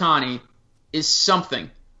Shohei Ohtani is something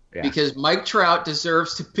because Mike Trout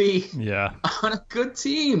deserves to be on a good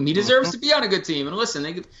team. He deserves to be on a good team. And listen,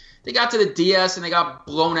 they got to the DS and they got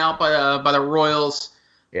blown out by the Royals.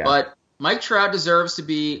 Yeah. But Mike Trout deserves to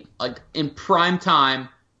be like in prime time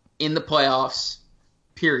in the playoffs,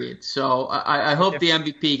 period. So I hope the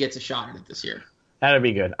MVP gets a shot at it this year. That'd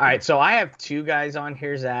be good. All right, so I have two guys on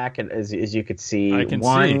here, Zach, and as you could see, I can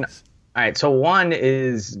see. All right, so one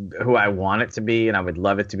is who I want it to be, and I would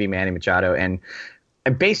love it to be Manny Machado. And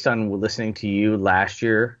based on listening to you last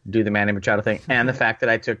year do the Manny Machado thing, and the fact that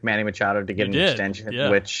I took Manny Machado to get an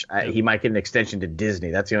extension, which he might get an extension to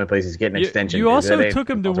Disney. That's the only place he's getting an extension. You also took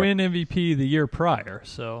him to win MVP the year prior.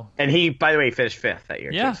 And he, by the way, finished fifth that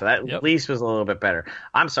year, too. So that at least was a little bit better.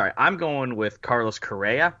 I'm sorry. I'm going with Carlos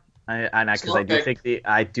Correa. Because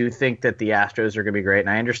I do think that the Astros are going to be great, and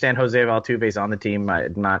I understand Jose Altuve's on the team.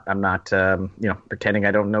 I'm not pretending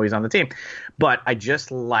I don't know he's on the team, but I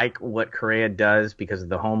just like what Correa does because of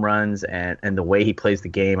the home runs and the way he plays the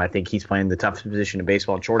game. I think he's playing the toughest position in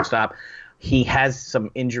baseball at shortstop. He has some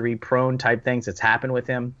injury-prone type things that's happened with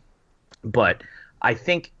him, but I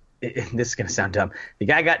think this is going to sound dumb. The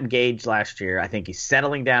guy got engaged last year. I think he's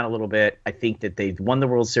settling down a little bit. I think that they won the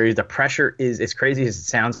World Series. The pressure is, as crazy as it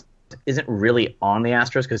sounds, isn't really on the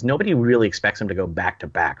Astros because nobody really expects them to go back to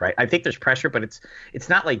back, right? I think there's pressure, but it's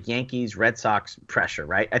not like Yankees, Red Sox pressure,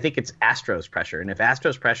 right? I think it's Astros pressure. And if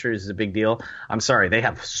Astros pressure is a big deal, I'm sorry, they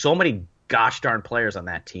have so many gosh darn players on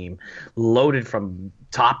that team, loaded from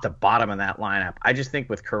top to bottom in that lineup. I just think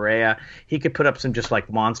with Correa, he could put up some just like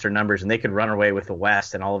monster numbers and they could run away with the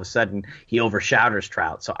West, and all of a sudden he overshadows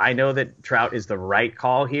Trout. So I know that Trout is the right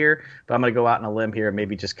call here, but I'm going to go out on a limb here and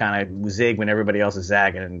maybe just kind of zig when everybody else is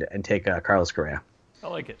zagging and take Carlos Correa. I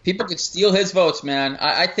like it. People could steal his votes, man.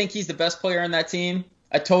 I think he's the best player on that team.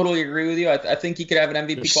 I totally agree with you. I think he could have an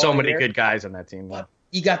MVP. There's so many good guys on that team, though.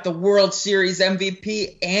 You got the World Series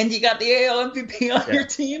MVP and you got the AL MVP on your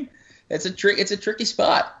team. It's a tricky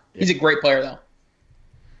spot. He's a great player, though.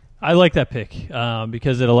 I like that pick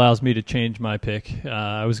because it allows me to change my pick.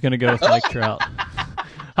 I was going to go with Mike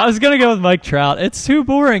Trout. It's too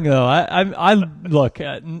boring, though.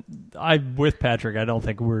 I'm with Patrick. I don't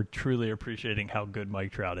think we're truly appreciating how good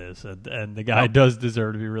Mike Trout is, and the guy does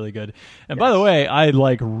deserve to be really good. And by the way, I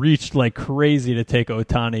reached like crazy to take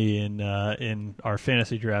Ohtani in our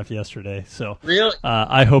fantasy draft yesterday. So really,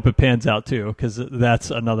 I hope it pans out too, because that's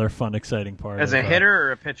another fun, exciting part. As a hitter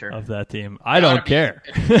or a pitcher of that team, I don't care.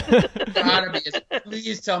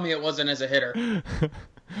 Please tell me it wasn't as a hitter.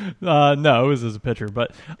 No, it was as a pitcher,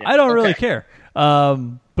 but I don't really care.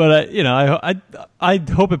 But I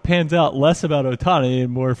hope it pans out less about Ohtani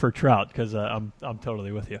and more for Trout because I'm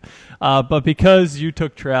totally with you. But because you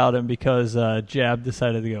took Trout and because Jab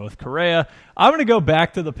decided to go with Correa, I'm going to go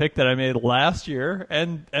back to the pick that I made last year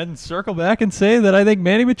and circle back and say that I think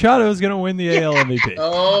Manny Machado is going to win the AL MVP.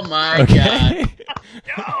 Oh my God!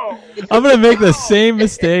 No. I'm going to make the same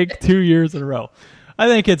mistake 2 years in a row. I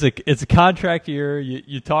think it's a contract year.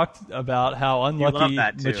 You talked about how unlucky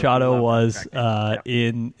Machado was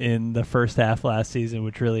in the first half last season,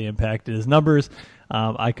 which really impacted his numbers.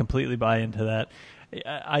 I completely buy into that.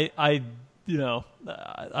 I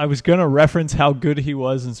was going to reference how good he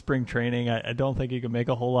was in spring training. I don't think he can make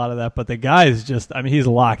a whole lot of that, but the guy is he's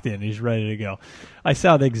locked in. He's ready to go. I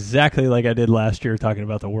sound exactly like I did last year talking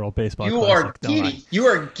about the World Baseball Classic. You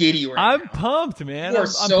are giddy right now. I'm pumped, man. I'm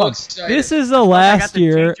so excited. This is the last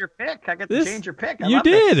year. I got to change your pick. You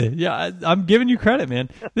did. Yeah, I'm giving you credit,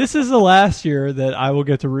 man. This is the last year that I will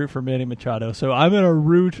get to root for Manny Machado. So I'm going to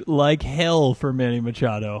root like hell for Manny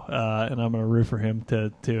Machado, and I'm going to root for him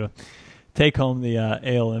to take home the AL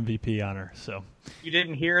MVP honor. So you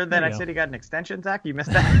didn't hear that I said he got an extension, Zach? You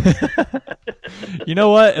missed that? You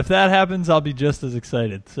know what? If that happens, I'll be just as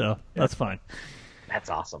excited. So that's fine. That's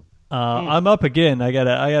awesome. I'm up again. I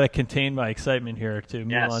gotta contain my excitement here to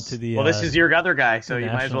move on to the. Well, this is your other guy, so you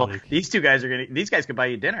might as well. League. These guys could buy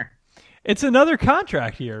you dinner. It's another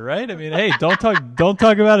contract year, right? I mean, hey, don't talk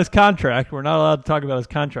about his contract. We're not allowed to talk about his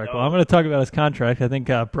contract. No. Well, I'm going to talk about his contract. I think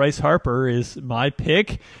Bryce Harper is my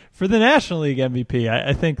pick for the National League MVP.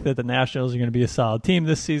 I think that the Nationals are going to be a solid team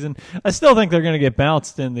this season. I still think they're going to get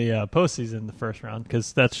bounced in the postseason in the first round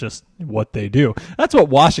because that's just what they do. That's what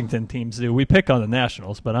Washington teams do. We pick on the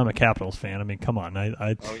Nationals, but I'm a Capitals fan. I mean, come on.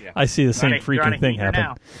 I see the same freaking thing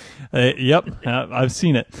happen. Yep, I've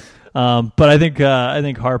seen it. But I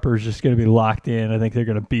think Harper's just going to be locked in. I think they're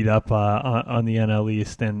going to beat up on the NL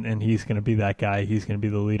East, and he's going to be that guy. He's going to be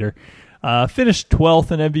the leader. Finished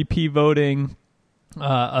 12th in MVP voting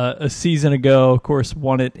a season ago. Of course,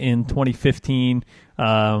 won it in 2015.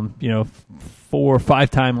 4 or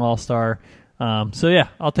 5-time All-Star. So yeah,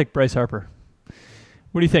 I'll take Bryce Harper.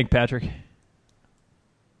 What do you think, Patrick?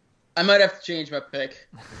 I might have to change my pick.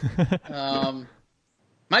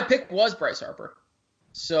 My pick was Bryce Harper.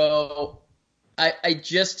 So I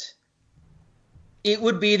just, it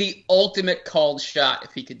would be the ultimate called shot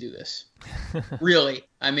if he could do this. Really.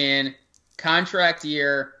 I mean, contract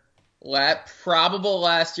year, probable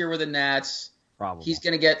last year with the Nats. Probably. He's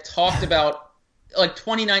going to get talked about. Like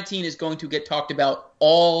 2019 is going to get talked about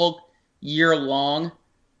all year long.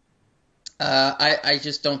 I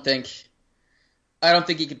just don't think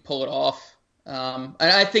he could pull it off. And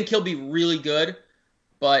I think he'll be really good,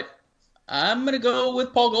 but I'm going to go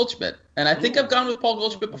with Paul Goldschmidt. And I think I've gone with Paul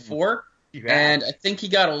Goldschmidt before. And I think he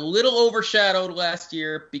got a little overshadowed last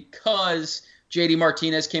year because JD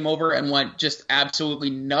Martinez came over and went just absolutely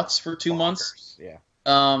nuts for 2 months. Yeah.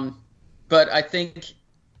 But I think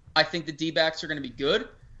the D-backs are going to be good.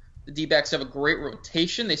 The D-backs have a great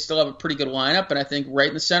rotation. They still have a pretty good lineup, and I think right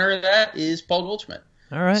in the center of that is Paul Goldschmidt.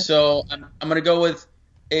 All right. So I'm going to go with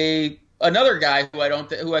another guy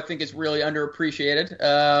who I think is really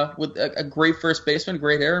underappreciated with a great first baseman,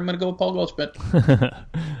 great hair. I'm going to go with Paul Goldschmidt.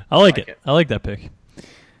 I like it. I like that pick.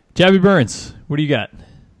 Jabby Burns, what do you got?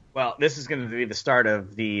 Well, this is going to be the start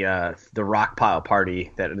of the rock pile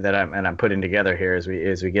party that I'm putting together here as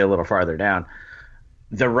we get a little farther down.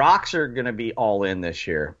 The Rocks are going to be all in this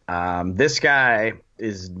year. This guy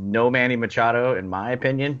is no Manny Machado, in my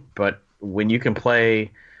opinion, but when you can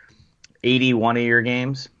play 81 of your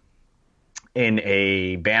games in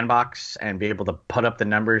a bandbox and be able to put up the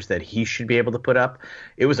numbers that he should be able to put up,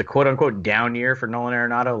 it was a quote-unquote down year for Nolan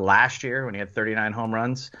Arenado last year when he had 39 home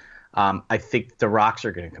runs. I think the Rocks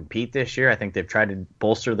are going to compete this year. I think they've tried to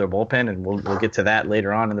bolster their bullpen, and we'll get to that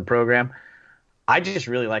later on in the program. I just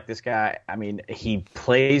really like this guy. I mean, he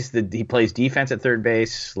plays defense at third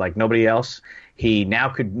base like nobody else.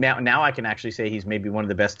 Now I can actually say he's maybe one of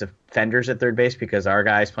the best defenders at third base because our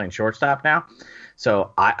guy's playing shortstop now.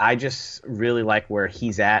 So I just really like where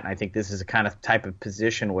he's at, and I think this is a kind of type of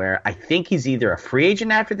position where I think he's either a free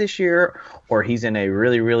agent after this year or he's in a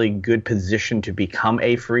really, really good position to become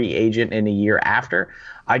a free agent in a year after.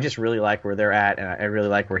 I just really like where they're at, and I really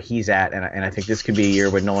like where he's at, and I think this could be a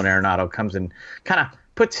year when Nolan Arenado comes and kind of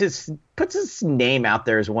puts his name out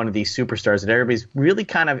there as one of these superstars that everybody's really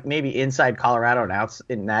kind of maybe inside Colorado and out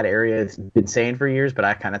in that area has been saying for years. But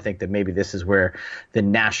I kind of think that maybe this is where the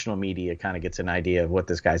national media kind of gets an idea of what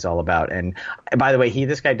this guy's all about. And by the way,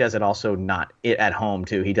 this guy does it also not at home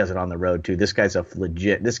too. He does it on the road too. This guy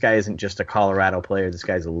isn't just a Colorado player. This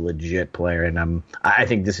guy's a legit player. And I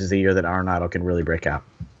think this is the year that Arenado can really break out.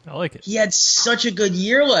 I like it. He had such a good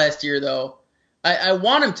year last year, though. I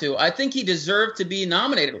want him to. I think he deserved to be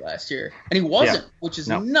nominated last year, and he wasn't, which is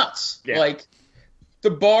nuts. Yeah. Like, the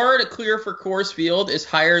bar to clear for Coors Field is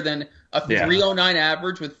higher than a 309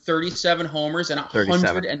 average with 37 homers and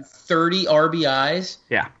 130 RBIs.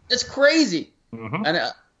 Yeah. That's crazy. Mm-hmm.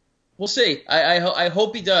 And we'll see. I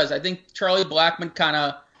hope he does. I think Charlie Blackmon kind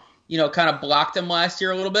of blocked him last year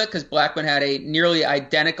a little bit because Blackmon had a nearly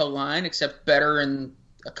identical line, except better in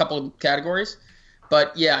a couple of categories.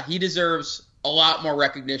 But, yeah, he deserves a lot more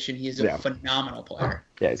recognition. He is a phenomenal player.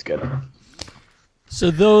 Yeah, he's good.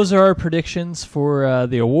 So those are our predictions for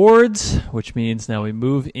the awards, which means now we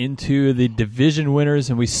move into the division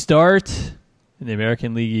winners, and we start in the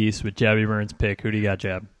American League East with Jabby Burns' pick. Who do you got,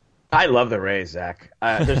 Jab? I love the Rays, Zach.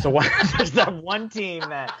 There's that one team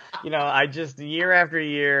that, I just year after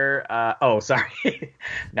year. Sorry.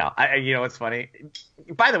 No, what's funny?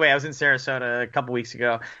 By the way, I was in Sarasota a couple weeks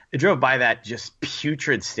ago. I drove by that just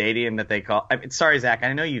putrid stadium that they call. Sorry, Zach.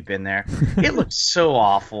 I know you've been there. It looks so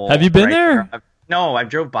awful. Have you been there? No, I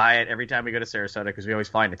drove by it every time we go to Sarasota because we always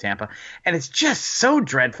fly into Tampa, and it's just so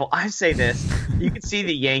dreadful. I say this: you can see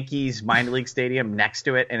the Yankees minor league stadium next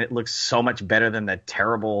to it, and it looks so much better than the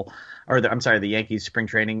the Yankees spring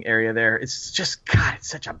training area there. It's just, God, it's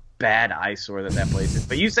such a bad eyesore that place is.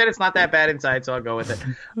 But you said it's not that bad inside, so I'll go with it.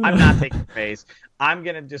 I'm not taking face. I'm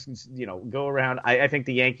gonna just go around. I think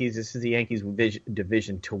the Yankees. This is the Yankees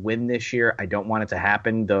division to win this year. I don't want it to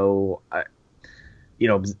happen though.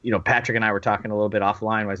 Patrick and I were talking a little bit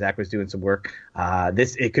offline while Zach was doing some work.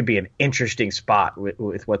 It could be an interesting spot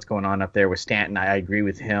with what's going on up there with Stanton. I agree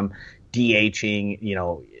with him. DHing,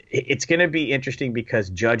 it's going to be interesting because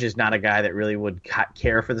Judge is not a guy that really would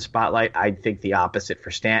care for the spotlight. I think the opposite for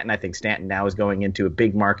Stanton. I think Stanton now is going into a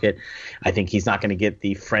big market. I think he's not going to get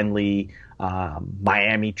the friendly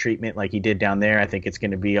Miami treatment like he did down there. I think it's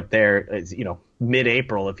going to be up there,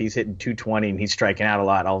 mid-April. If he's hitting 220 and he's striking out a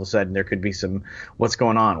lot, all of a sudden there could be some, what's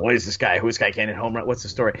going on? What is this guy? Who's this guy can't hit home run? What's the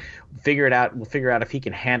story? Figure it out. We'll figure out if he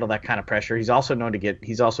can handle that kind of pressure. He's also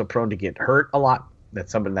prone to get hurt a lot.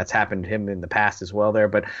 that's something that's happened to him in the past as well there.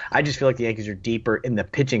 But I just feel like the Yankees are deeper in the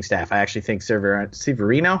pitching staff. I actually think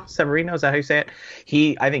Severino, is that how you say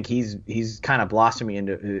it? I think he's kind of blossoming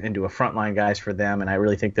into a frontline guys for them, and I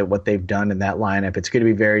really think that what they've done in that lineup, it's going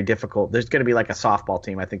to be very difficult. There's going to be like a softball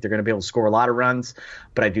team. I think they're going to be able to score a lot of runs,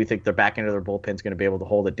 but I do think their back end of their bullpen is going to be able to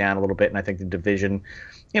hold it down a little bit, and I think the division,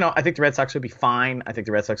 I think the Red Sox will be fine. I think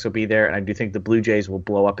the Red Sox will be there, and I do think the Blue Jays will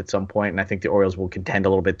blow up at some point, and I think the Orioles will contend a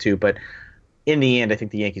little bit too, but in the end, I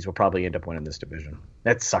think the Yankees will probably end up winning this division.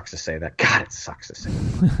 That sucks to say that. God, it sucks to say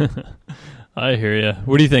that. I hear you.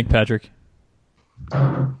 What do you think, Patrick?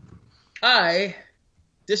 I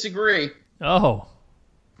disagree. Oh.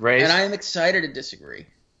 Raise. And I am excited to disagree.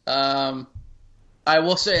 I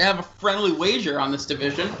will say I have a friendly wager on this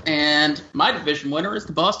division, and my division winner is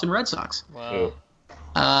the Boston Red Sox. Wow.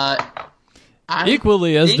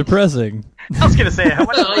 Equally as depressing. I was going to say, yeah.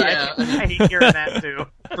 I hate hearing that too.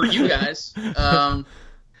 For you guys. The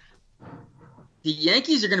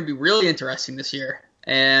Yankees are going to be really interesting this year.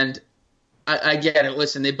 And I get it.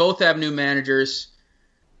 Listen, they both have new managers.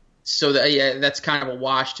 So that's kind of a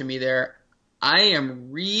wash to me there. I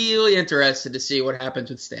am really interested to see what happens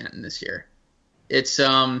with Stanton this year. It's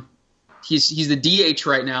he's the DH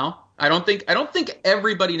right now. I don't think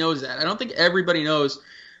everybody knows that. I don't think everybody knows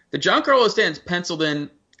that Giancarlo Stanton's penciled in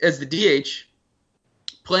as the DH,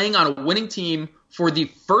 playing on a winning team for the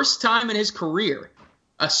first time in his career,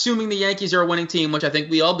 assuming the Yankees are a winning team, which I think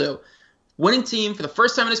we all do. Winning team for the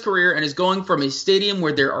first time in his career, and is going from a stadium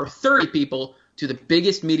where there are 30 people to the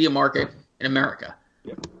biggest media market in America.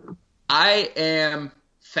 Yep. I am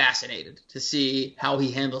fascinated to see how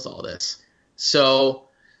he handles all this. So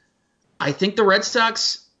I think the Red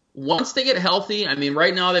Sox, once they get healthy, I mean,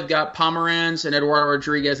 right now they've got Pomeranz and Eduardo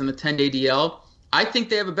Rodriguez on the 10-day DL. I think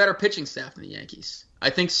they have a better pitching staff than the Yankees. I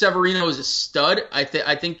think Severino is a stud. I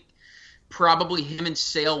think probably him and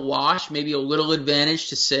Sale wash, maybe a little advantage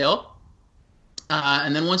to Sale.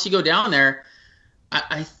 And then once you go down there,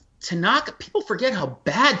 Tanaka, people forget how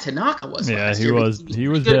bad Tanaka was last year. He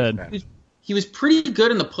was bad. He was pretty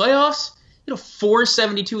good in the playoffs.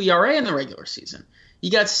 4.72 ERA in the regular season.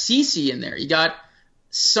 You got CeCe in there. You got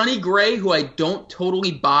Sonny Gray, who I don't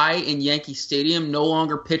totally buy in Yankee Stadium, no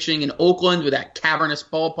longer pitching in Oakland with that cavernous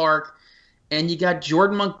ballpark. And you got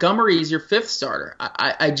Jordan Montgomery as your fifth starter.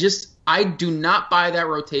 I do not buy that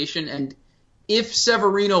rotation. And if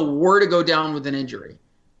Severino were to go down with an injury,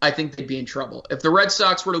 I think they'd be in trouble. If the Red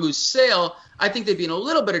Sox were to lose Sale, I think they'd be in a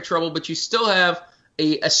little bit of trouble, but you still have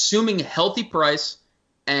assuming healthy Price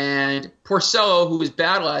and Porcello, who was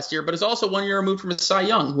bad last year, but is also 1 year removed from a Cy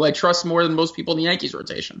Young, who I trust more than most people in the Yankees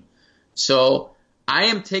rotation. So I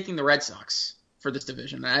am taking the Red Sox for this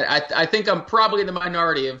division. I think I'm probably the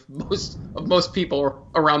minority of most people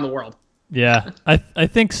around the world. Yeah, I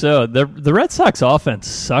think so. The Red Sox offense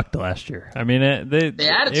sucked last year. I mean, they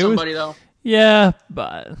added somebody though. Yeah,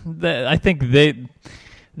 but I think they're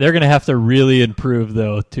going to have to really improve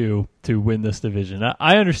though to win this division.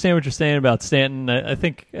 I understand what you're saying about Stanton. I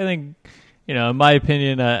think in my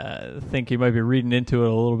opinion, I think you might be reading into it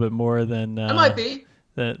a little bit more than I might be.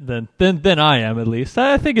 Than I am, at least.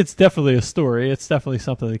 I think it's definitely a story. It's definitely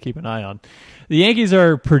something to keep an eye on. The Yankees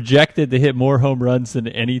are projected to hit more home runs than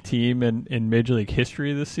any team in Major League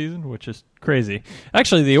history this season, which is crazy.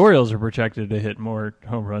 Actually, the Orioles are projected to hit more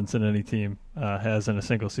home runs than any team has in a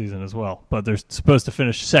single season as well, but they're supposed to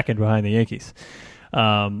finish second behind the Yankees.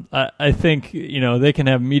 I think they can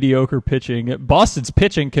have mediocre pitching. Boston's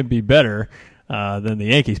pitching can be better than the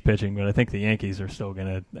Yankees pitching, but I think the Yankees are still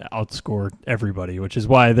going to outscore everybody, which is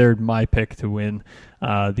why they're my pick to win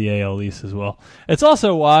the AL East as well. It's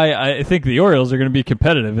also why I think the Orioles are going to be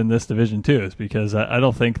competitive in this division too, is because I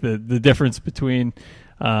don't think that the difference between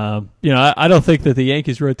I don't think that the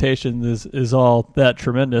Yankees rotation is all that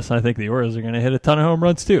tremendous. I think the Orioles are going to hit a ton of home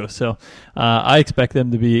runs too. So I expect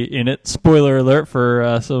them to be in it. Spoiler alert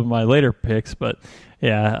for some of my later picks, but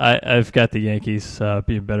yeah, I've got the Yankees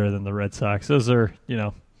being better than the Red Sox. Those are,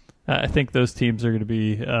 I think those teams are going to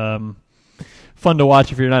be fun to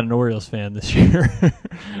watch if you're not an Orioles fan this year.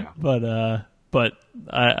 Yeah. But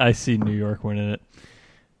I see New York winning it,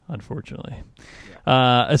 unfortunately.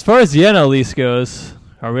 Yeah. As far as the NL East goes,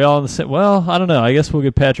 are we all on the same? Well, I don't know. I guess we'll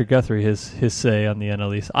give Patrick Guthrie his say on the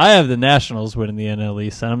NL East. I have the Nationals winning the NL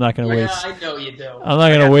East, and I'm not going to waste. I know you do. I'm not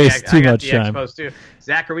going to waste too much time. Too.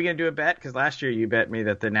 Zach, are we going to do a bet? Because last year you bet me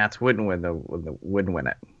that the Nats wouldn't win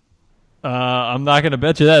it. I'm not going to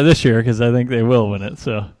bet you that this year because I think they will win it.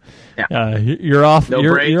 So yeah. You're off.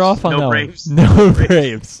 You're off on no that Braves. One. No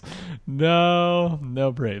Braves.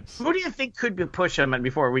 No Braves. Who do you think could push them? And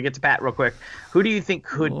before we get to Pat real quick, who do you think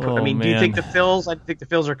could do you think the Phils? I think the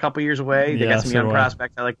Phils are a couple years away. They got some young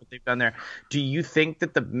prospects. I like what they've done there. Do you think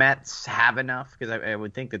that the Mets have enough? Because I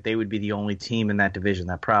would think that they would be the only team in that division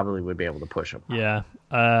that probably would be able to push them. Yeah.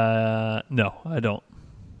 No, I don't.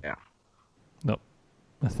 Yeah. Nope.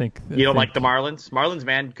 I think you don't like the Marlins? Marlins,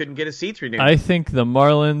 man, couldn't get his seats renewed. I think the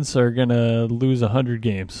Marlins are going to lose 100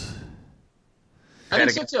 games. I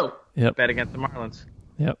think so too. Yep. Bet against the Marlins.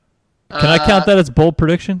 Yep. Can I count that as bold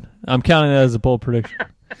prediction? I'm counting that as a bold prediction.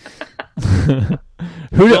 All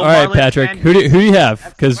right, Patrick. Who do you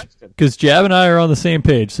have? Because Jab and I are on the same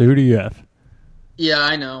page. So who do you have? Yeah,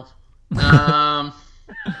 I know.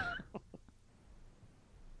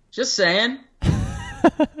 Just saying.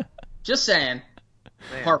 Just saying.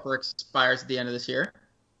 Man. Harper expires at the end of this year.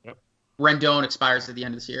 Yep. Rendon expires at the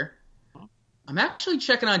end of this year. I'm actually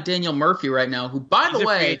checking on Daniel Murphy right now, who, by the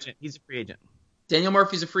way... He's a free agent. Daniel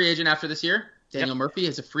Murphy's a free agent after this year. Daniel Murphy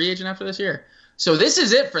is a free agent after this year. So this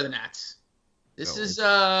is it for the Nats. This is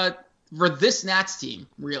for this Nats team,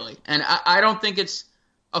 really. And I don't think it's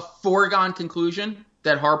a foregone conclusion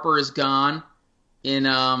that Harper is gone in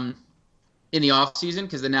the offseason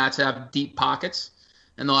because the Nats have deep pockets,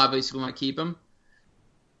 and they'll obviously want to keep him.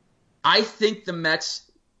 I think the Mets,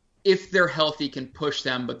 if they're healthy, can push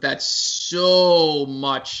them, but that's so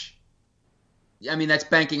much. I mean, that's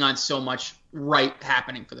banking on so much right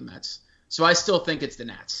happening for the Mets. So I still think it's the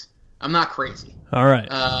Nats. I'm not crazy. All right.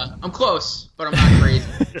 I'm close, but I'm not crazy.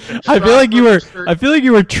 I feel like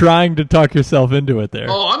you were trying to talk yourself into it there.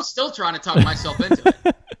 Oh, I'm still trying to talk myself into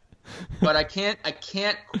it. But I can't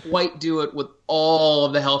quite do it with all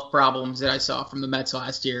of the health problems that I saw from the Mets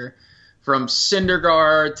last year. From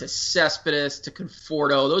Syndergaard to Cespedes to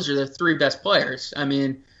Conforto, those are the three best players. I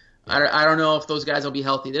mean, I don't know if those guys will be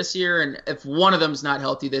healthy this year, and if one of them's not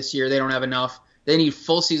healthy this year, they don't have enough. They need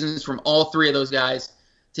full seasons from all three of those guys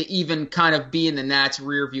to even kind of be in the Nats'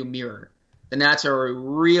 rearview mirror. The Nats are a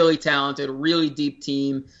really talented, really deep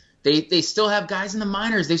team. They still have guys in the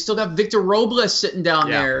minors. They still got Victor Robles sitting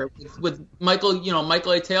down there with Michael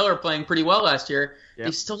A. Taylor playing pretty well last year. Yep.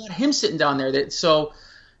 They still got him sitting down there. So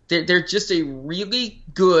they're just a really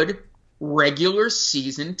good regular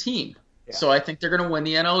season team. Yeah. So I think they're going to win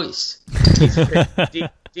the NL East.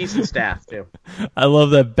 Decent staff, too. I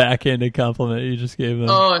love that backhanded compliment you just gave them.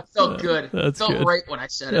 Oh, it felt good. It felt good. Right when I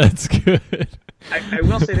said it. That's good. I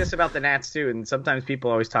will say this about the Nats, too, and sometimes people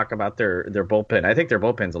always talk about their bullpen. I think their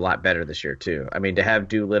bullpen's a lot better this year, too. I mean, to have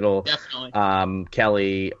Doolittle,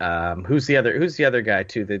 Kelly, who's the other guy,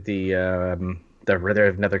 too, that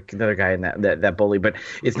there's another guy in that bully, but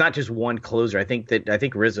it's not just one closer. I think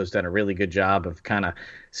Rizzo's done a really good job of kind of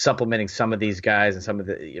supplementing some of these guys and some of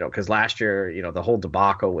the, because last year, the whole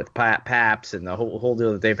debacle with Paps and the whole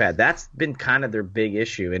deal that they've had, that's been kind of their big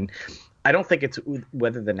issue. And I don't think it's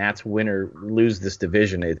whether the Nats win or lose this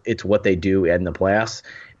division. It's what they do in the playoffs.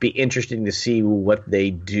 Be interesting to see what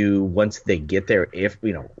they do once they get there. It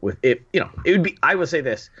would be. I will say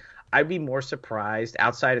this. I'd be more surprised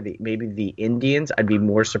outside of maybe the Indians. I'd be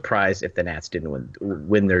more surprised if the Nats didn't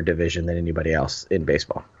win their division than anybody else in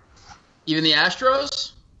baseball. Even the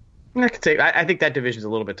Astros? I think that division's a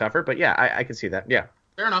little bit tougher, but yeah, I can see that. Yeah.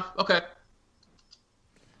 Fair enough. Okay.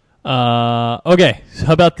 Okay. So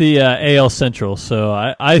how about the AL Central? So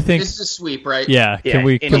I think this is a sweep, right? Yeah. Can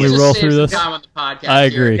we roll through this? On the podcast I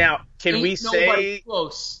agree. Now, can we say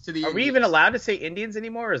close to the Are Indians. we even allowed to say Indians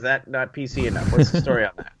anymore? Or is that not PC enough? What's the story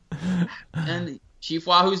on that? And Chief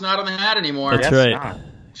Wahoo's not on the hat anymore. That's right. Not.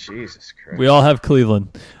 Jesus Christ. We all have Cleveland.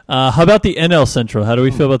 How about the NL Central? How do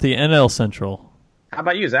we feel about the NL Central? How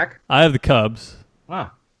about you, Zach? I have the Cubs. Huh.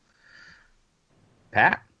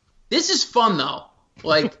 Pat? This is fun, though.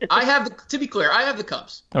 To be clear, I have the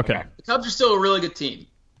Cubs. Okay. The Cubs are still a really good team.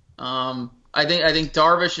 I think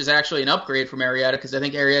Darvish is actually an upgrade from Arrieta because I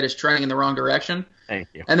think Arrieta is trending in the wrong direction. Thank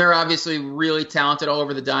you. And they're obviously really talented all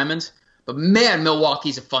over the diamonds. But, man,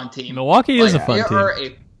 Milwaukee's a fun team. Milwaukee is a fun team. They are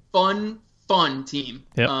a fun team.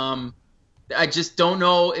 Yep. I just don't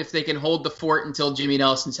know if they can hold the fort until Jimmy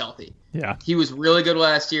Nelson's healthy. Yeah. He was really good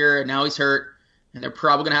last year, and now he's hurt. And they're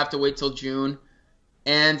probably going to have to wait till June.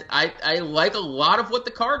 And I like a lot of what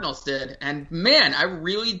the Cardinals did. And, man, I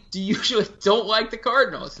really usually don't like the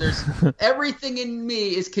Cardinals. There's everything in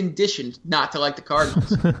me is conditioned not to like the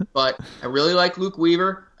Cardinals. But I really like Luke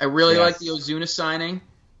Weaver. I really like the Ozuna signing.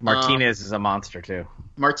 Martinez is a monster, too.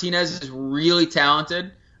 Martinez is really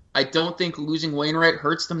talented. I don't think losing Wainwright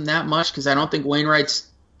hurts them that much because I don't think Wainwright's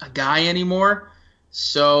a guy anymore.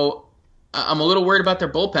 So I'm a little worried about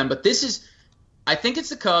their bullpen. But I think it's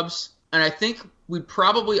the Cubs, and I think we'd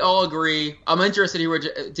probably all agree. I'm interested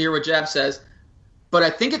to hear what Jeff says, but I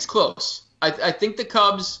think it's close. I think the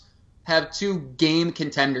Cubs have 2 game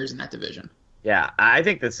contenders in that division. Yeah, I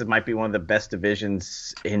think this might be one of the best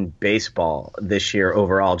divisions in baseball this year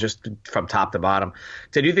overall, just from top to bottom.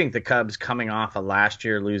 So I do think the Cubs, coming off of last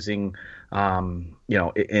year losing, in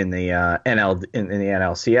the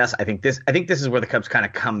NLCS, I think this is where the Cubs kind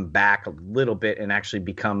of come back a little bit and actually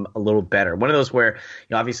become a little better. One of those where,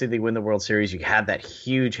 obviously they win the World Series, you had that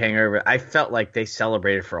huge hangover. I felt like they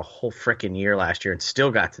celebrated for a whole freaking year last year and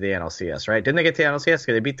still got to the NLCS, right? Didn't they get to the NLCS?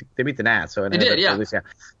 They beat the Nats. So they did, yeah.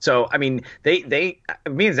 So I mean, me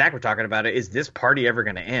and Zach were talking about it. Is this party ever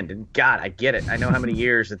going to end? And God, I get it. I know how many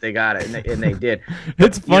years that they got it, and they did.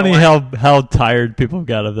 It's funny how tired people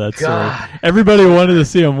got of that story. Everybody wanted to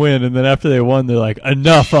see them win, and then after they won, they're like,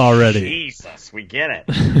 enough already. Jesus, we get it.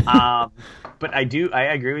 But I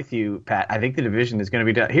agree with you, Pat. I think the division is going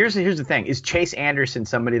to be done. Here's the thing. Is Chase Anderson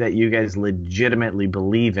somebody that you guys legitimately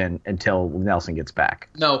believe in until Nelson gets back?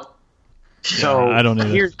 No. So I don't know.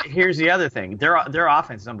 Here's the other thing. Their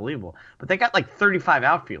offense is unbelievable, but they got like 35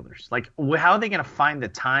 outfielders. Like, how are they going to find the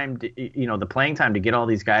time to, the playing time to get all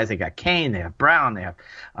these guys? They got Kane, they have Brown, they have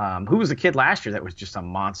who was the kid last year that was just a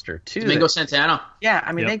monster too? Domingo Santana. Yeah,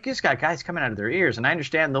 I mean they just got guys coming out of their ears, and I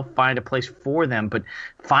understand they'll find a place for them, but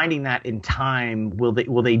finding that in time, will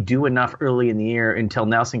they do enough early in the year until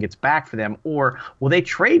Nelson gets back for them, or will they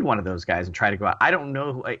trade one of those guys and try to go out? I don't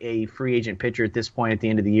know a free agent pitcher at this point at the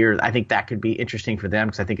end of the year. I think that could be interesting for them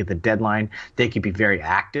because I think at the deadline they could be very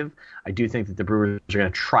active. I do think that the Brewers are going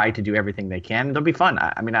to try to do everything they can. It'll be fun.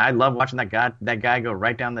 I mean, I love watching that guy go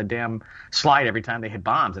right down the damn slide every time they hit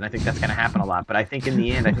bombs, and I think that's going to happen a lot. But I think in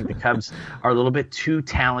the end, I think the Cubs are a little bit too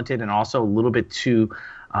talented and also a little bit too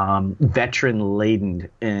veteran laden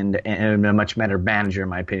and a much better manager in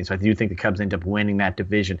my opinion. So I do think the Cubs end up winning that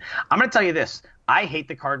division. I'm going to tell you this. I hate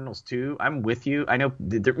the Cardinals too. I'm with you. I know.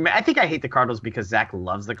 I think I hate the Cardinals because Zach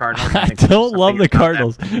loves the Cardinals. I don't love the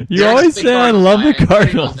Cardinals. You always say I love the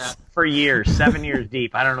Cardinals. For years, 7 years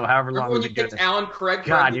deep. I don't know, however long we've been doing this. Alan Craig.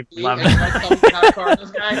 God, you love it.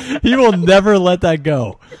 Cardinals guy. He will never let that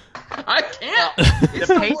go. I can't.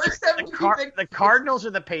 The Cardinals are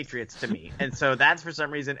the Patriots to me, and so that's for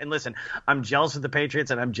some reason. And listen, I'm jealous of the Patriots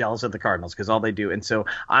and I'm jealous of the Cardinals because all they do. And so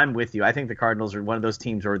I'm with you. I think the Cardinals are one of those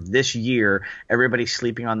teams where this year everybody's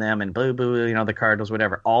sleeping on them and boo, the Cardinals,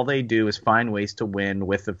 whatever. All they do is find ways to win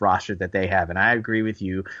with the roster that they have. And I agree with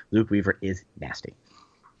you. Luke Weaver is nasty.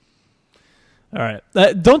 All right.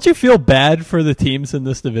 Don't you feel bad for the teams in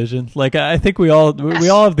this division? Like, I think we all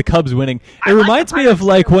have the Cubs winning. It reminds me of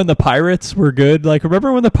like when the Pirates were good. Like,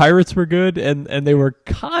 remember when the Pirates were good and they were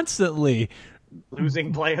constantly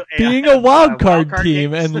being a wild card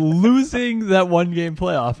team and losing that one game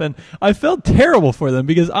playoff. And I felt terrible for them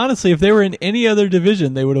because honestly, if they were in any other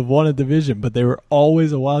division, they would have won a division, but they were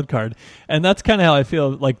always a wild card. And that's kind of how I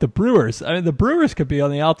feel like the Brewers. I mean, the Brewers could be on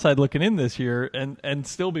the outside looking in this year and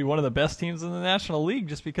still be one of the best teams in the National League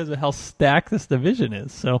just because of how stacked this division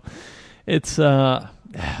is. So it's going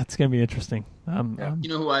to be interesting. You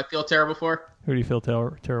know who I feel terrible for? Who do you feel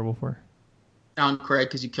terrible for? Alan Craig,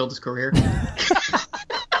 because you killed his career.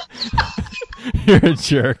 You're a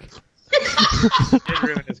jerk. Did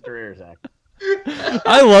ruin his career, Zach.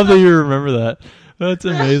 I love that you remember that. That's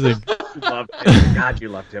amazing. You loved him. God, you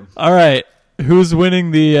loved him. All right. Who's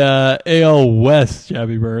winning the AL West,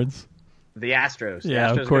 Jabby Burns? The Astros.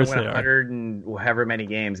 Yeah, the Astros of course are going to win they 100 and however many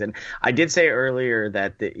games. And I did say earlier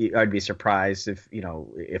that I'd be surprised if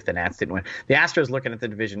the Nats didn't win. The Astros looking at the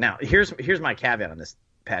division now. Here's my caveat on this,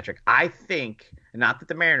 Patrick. I think not that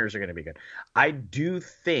the Mariners are going to be good. I do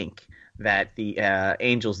think that the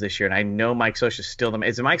Angels this year, and I know Mike Scioscia still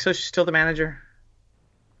is Mike Scioscia still the manager?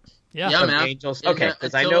 Yeah, man. Angels. Okay,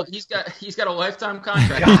 because I know he's got a lifetime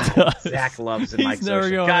contract. Zach loves He's Mike never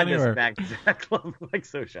Scioscia. going God anywhere. does Zach love Mike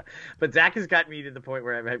Scioscia. But Zach has got me to the point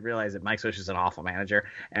where I realize that Mike Scioscia is an awful manager,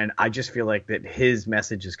 and I just feel like that his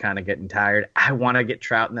message is kind of getting tired. I want to get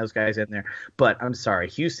Trout and those guys in there, but I'm sorry,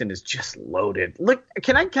 Houston is just loaded. Look,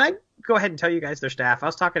 can I go ahead and tell you guys their staff? I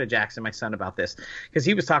was talking to Jackson, my son, about this because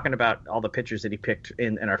he was talking about all the pitchers that he picked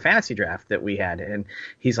in our fantasy draft that we had, and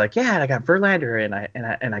he's like, "Yeah, and I got Verlander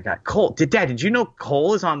and I got Cole. Did you know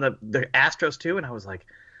Cole is on the Astros too?" And I was like,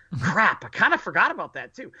 "Crap, I kind of forgot about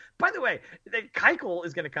that too." By the way, Keuchel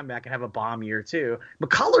is going to come back and have a bomb year too.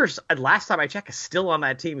 McCullers, last time I checked, is still on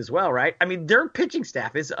that team as well, right? I mean, their pitching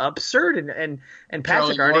staff is absurd, and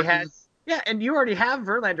Patrick already has. Yeah, and you already have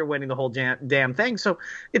Verlander winning the whole damn thing, so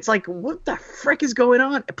it's like, what the frick is going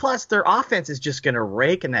on? Plus, their offense is just going to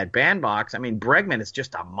rake in that bandbox. I mean, Bregman is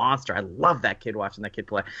just a monster. I love that kid, watching that kid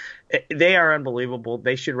play. They are unbelievable.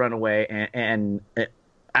 They should run away, and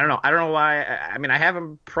I don't know. I don't know why. I mean, I have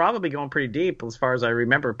them probably going pretty deep as far as I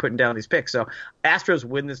remember putting down these picks. So Astros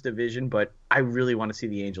win this division, but I really want to see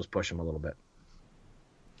the Angels push them a little bit.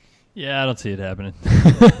 Yeah, I don't see it happening.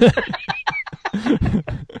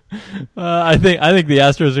 I think the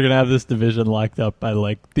Astros are going to have this division locked up by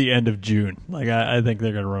like the end of June. Like I think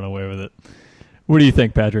they're going to run away with it. What do you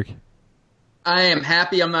think, Patrick? I am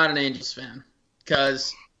happy I'm not an Angels fan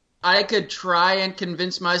because I could try and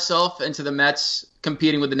convince myself into the Mets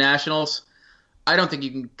competing with the Nationals. I don't think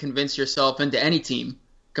you can convince yourself into any team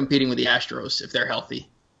competing with the Astros if they're healthy.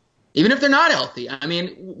 Even if they're not healthy. I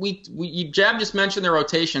mean, Jab just mentioned their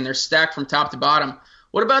rotation. They're stacked from top to bottom.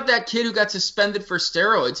 What about that kid who got suspended for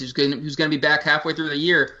steroids who's going to be back halfway through the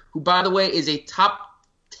year, who, by the way, is a top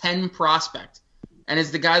 10 prospect and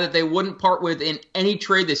is the guy that they wouldn't part with in any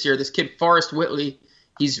trade this year, this kid Forrest Whitley.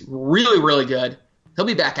 He's really, really good. He'll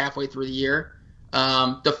be back halfway through the year.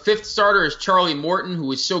 The fifth starter is Charlie Morton, who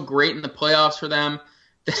was so great in the playoffs for them.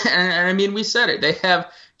 And I mean, we said it. They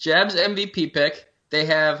have Jab's MVP pick. They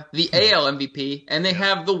have the AL MVP, and they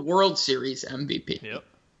have the World Series MVP. Yep.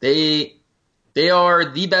 They are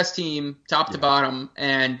the best team, top to bottom,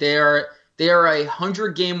 and they are a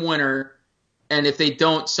 100-game winner. And if they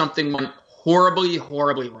don't, something went horribly,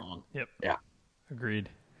 horribly wrong. Yep. Yeah. Agreed.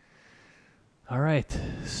 All right.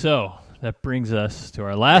 So that brings us to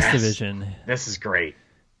our last division. This is great.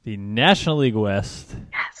 The National League West.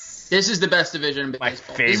 Yes. This is the best division in baseball. My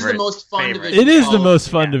favorite. This is the most fun division. It is the most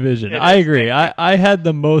fun division. I agree. Great. I had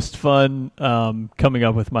the most fun coming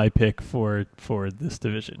up with my pick for this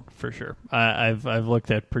division for sure. I've looked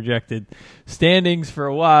at projected standings for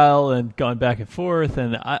a while and gone back and forth,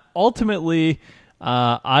 and ultimately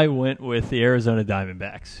I went with the Arizona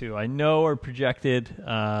Diamondbacks, who I know are projected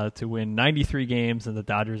to win 93 games, and the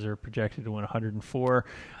Dodgers are projected to win 104.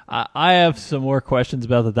 I have some more questions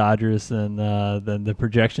about the Dodgers than the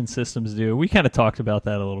projection systems do. We kind of talked about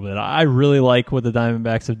that a little bit. I really like what the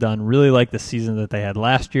Diamondbacks have done, really like the season that they had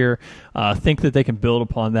last year. Think that they can build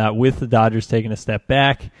upon that with the Dodgers taking a step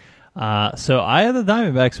back. So I have the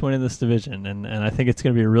Diamondbacks winning this division, and I think it's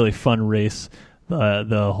going to be a really fun race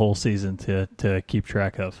the whole season to keep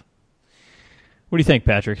track of. What do you think,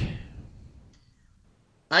 Patrick?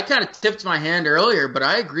 I kind of tipped my hand earlier, but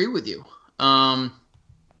I agree with you.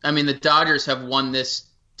 I mean, the Dodgers have won this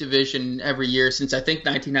division every year since, I think,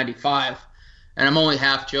 1995, and I'm only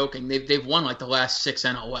half joking. They've won like the last 6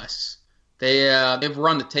 NL Wests. They've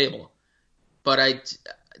run the table, but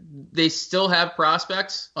they still have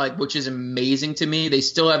prospects, like, which is amazing to me. They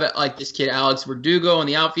still have like this kid Alex Verdugo in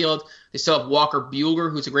the outfield. They still have Walker Buehler,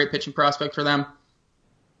 who's a great pitching prospect for them.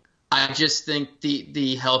 I just think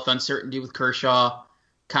the health uncertainty with Kershaw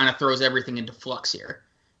kind of throws everything into flux here,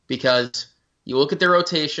 because you look at their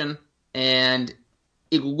rotation, and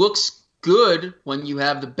it looks good when you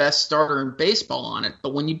have the best starter in baseball on it.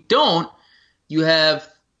 But when you don't, you have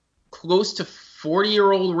close to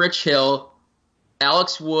 40-year-old Rich Hill,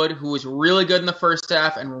 Alex Wood, who was really good in the first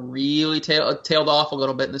half and really tailed off a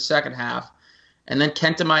little bit in the second half, and then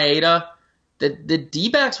Kenta Maeda. The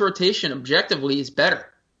D-backs rotation objectively is better,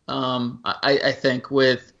 I think,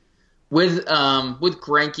 with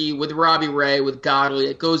Greinke, with Robbie Ray, with Godley.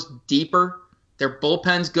 It goes deeper. Their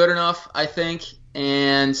bullpen's good enough, I think,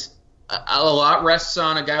 and a lot rests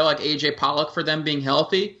on a guy like A.J. Pollock for them being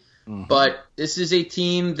healthy. Mm-hmm. But this is a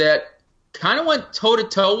team that kind of went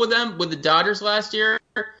toe-to-toe with them, with the Dodgers last year,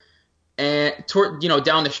 and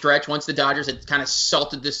down the stretch, once the Dodgers had kind of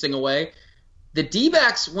salted this thing away. The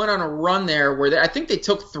D-backs went on a run there where I think they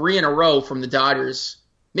took 3 in a row from the Dodgers,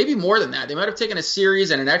 maybe more than that. They might have taken a series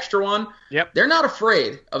and an extra one. Yep. They're not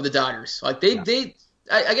afraid of the Dodgers. Like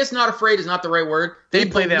I guess not afraid is not the right word. They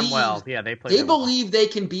play them well. Yeah, they play them well. They believe they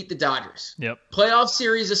can beat the Dodgers. Yep. Playoff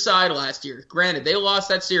series aside last year. Granted, they lost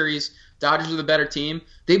that series. Dodgers were the better team.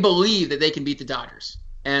 They believe that they can beat the Dodgers.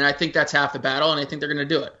 And I think that's half the battle, and I think they're going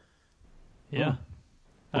to do it. Yeah.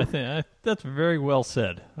 I think that's very well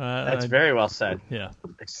said. That's very well said. Yeah.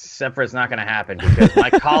 Except for it's not going to happen, because my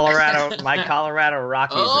Colorado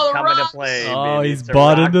Rockies are coming to play. Oh, baby. He's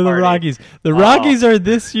bought into the Rockies. The Rockies are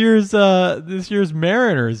this year's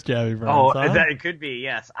Mariners, Javi Burns. That it could be.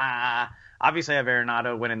 Yes. Obviously, I have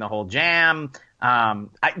Arenado winning the whole jam. I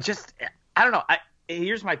don't know.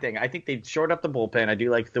 Here's my thing. I think they shored up the bullpen. I do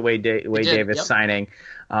like the way Davis signing.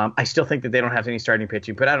 I still think that they don't have any starting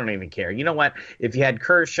pitching, but I don't even care. You know what? If you had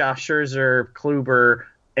Kershaw, Scherzer, Kluber,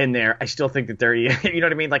 in there. I still think that they're, you know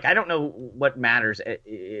what I mean? Like, I don't know what matters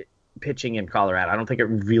pitching in Colorado. I don't think it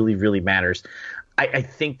really, really matters. I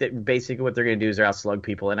think that basically what they're going to do is they're outslug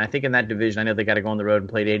people. And I think in that division, I know they got to go on the road and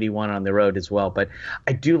played 81 on the road as well. But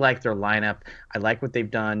I do like their lineup. I like what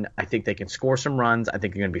they've done. I think they can score some runs. I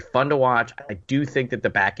think they're going to be fun to watch. I do think that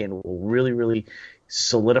the back end will really, really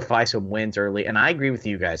solidify some wins early. And I agree with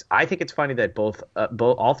you guys. I think it's funny that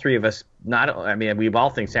all three of us, we all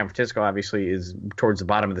think San Francisco obviously is towards the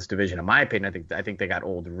bottom of this division. In my opinion, I think they got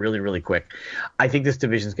old really, really quick. I think this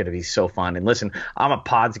division is going to be so fun. And listen, I'm a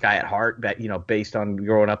Pods guy at heart, but based on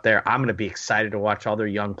growing up there, I'm going to be excited to watch all their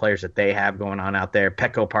young players that they have going on out there.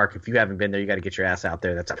 Petco Park, if you haven't been there, you got to get your ass out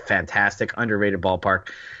there. That's a fantastic, underrated ballpark.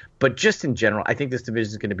 But just in general, I think this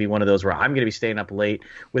division is going to be one of those where I'm going to be staying up late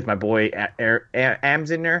with my boy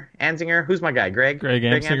Anzinger. Who's my guy? Greg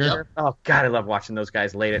Amsinger. Oh, God, I love watching those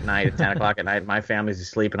guys late at night at 10 o'clock at night. My family's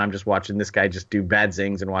asleep, and I'm just watching this guy just do bad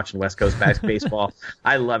zings and watching West Coast baseball.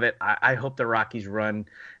 I love it. I hope the Rockies run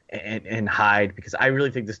and hide because I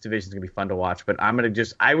really think this division is going to be fun to watch. But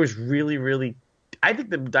I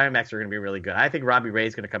think the Diamondbacks are going to be really good. I think Robbie Ray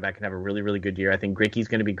is going to come back and have a really, really good year. I think Greinke's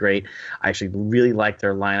going to be great. I actually really like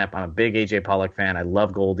their lineup. I'm a big A.J. Pollock fan. I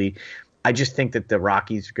love Goldie. I just think that the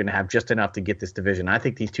Rockies are going to have just enough to get this division. I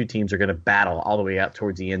think these two teams are going to battle all the way out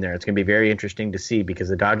towards the end there. It's going to be very interesting to see because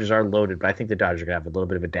the Dodgers are loaded, but I think the Dodgers are going to have a little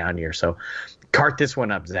bit of a down year. So cart this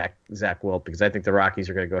one up, Zach Wilt, because I think the Rockies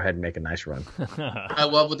are going to go ahead and make a nice run. I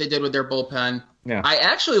love what they did with their bullpen. Yeah. I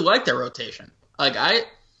actually like their rotation. Like I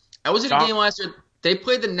was at a game last year. They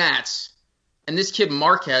played the Nats, and this kid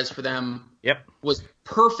Marquez for them was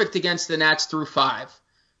perfect against the Nats through 5,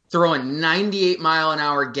 throwing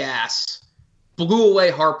 98-mile-an-hour gas, blew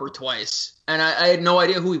away Harper twice, and I had no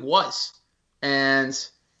idea who he was. And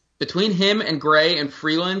between him and Gray and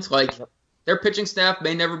Freeland, like their pitching staff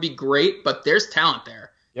may never be great, but there's talent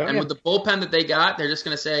there. With the bullpen that they got, they're just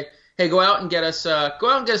going to say, "Hey, go out and get us 5.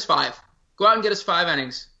 Go out and get us 5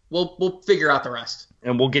 innings. We'll figure out the rest,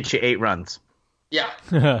 and we'll get you 8 runs."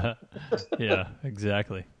 Yeah. Yeah,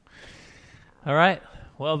 exactly. All right.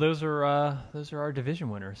 Well, those are our division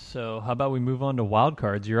winners. So how about we move on to wild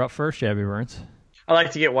cards? You're up first, Shabby Burns. I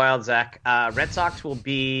like to get wild, Zach. Red Sox will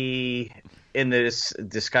be in this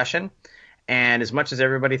discussion. And as much as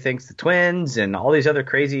everybody thinks the Twins and all these other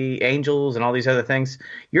crazy Angels and all these other things,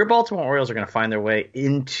 your Baltimore Orioles are going to find their way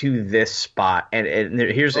into this spot. And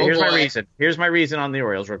here's my reason. Here's my reason on the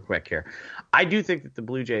Orioles real quick here. I do think that the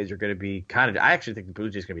Blue Jays are going to be I actually think the Blue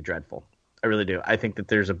Jays are going to be dreadful. I really do. I think that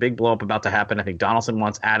there's a big blow up about to happen. I think Donaldson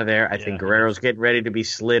wants out of there. I think Guerrero's getting ready to be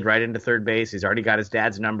slid right into third base. He's already got his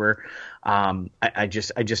dad's number. I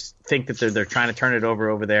just think that they're trying to turn it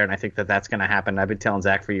over there, and I think that that's going to happen. I've been telling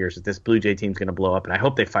Zach for years that this Blue Jay team's going to blow up, and I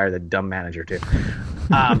hope they fire the dumb manager too.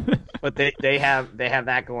 But they have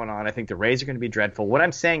that going on. I think the Rays are going to be dreadful. What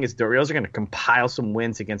I'm saying is the Orioles are going to compile some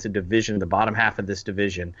wins against a division, the bottom half of this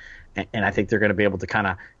division, and I think they're going to be able to kind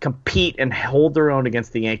of compete and hold their own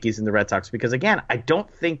against the Yankees and the Red Sox. Because again, I don't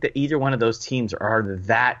think that either one of those teams are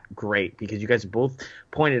that great. Because you guys both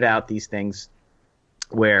pointed out these things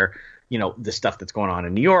where the stuff that's going on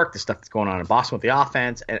in New York, the stuff that's going on in Boston with the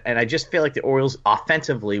offense. And I just feel like the Orioles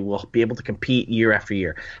offensively will be able to compete year after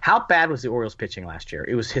year. How bad was the Orioles pitching last year?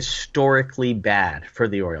 It was historically bad for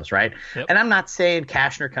the Orioles, right? Yep. And I'm not saying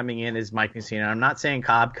Cashner coming in is Mike Mussina. I'm not saying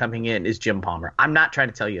Cobb coming in is Jim Palmer. I'm not trying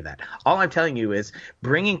to tell you that. All I'm telling you is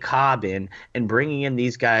bringing Cobb in and bringing in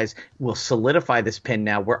these guys will solidify this pin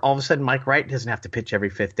now where all of a sudden Mike Wright doesn't have to pitch every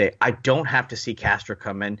 5th day. I don't have to see Castro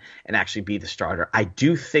come in and actually be the starter. I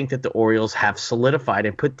do think that the Orioles have solidified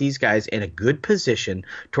and put these guys in a good position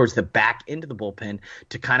towards the back end of the bullpen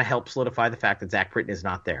to kind of help solidify the fact that Zach Britton is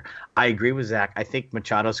not there. I agree with Zach. I think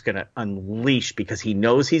Machado's going to unleash because he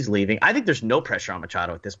knows he's leaving. I think there's no pressure on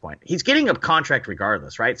Machado at this point. He's getting a contract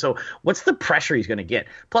regardless, right? So what's the pressure he's going to get?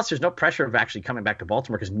 Plus, there's no pressure of actually coming back to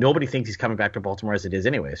Baltimore because nobody thinks he's coming back to Baltimore as it is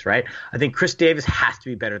anyways, right? I think Chris Davis has to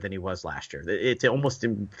be better than he was last year. It's almost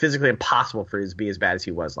physically impossible for him to be as bad as he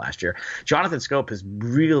was last year. Jonathan Scope is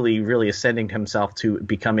really, really ascending himself to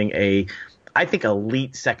becoming I think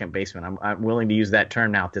elite second baseman. I'm willing to use that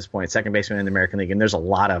term now at this point. Second baseman in the American League, and there's a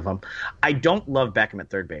lot of them. I don't love Beckham at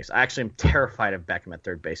third base. I actually am terrified of Beckham at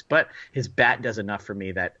third base, but his bat does enough for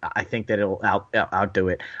me that I think that it'll outdo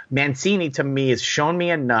it. Mancini, to me, has shown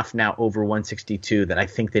me enough now over 162 that I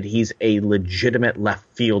think that he's a legitimate left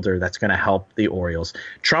fielder that's going to help the Orioles.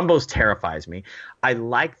 Trumbos terrifies me. I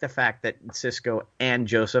like the fact that Cisco and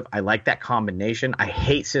Joseph, I like that combination. I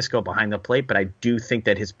hate Cisco behind the plate, but I do think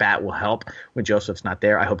that his bat will help when Joseph's not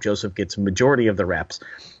there. I hope Joseph gets a majority of the reps.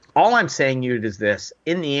 all I'm saying is this.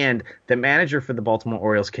 In the end, the manager for the Baltimore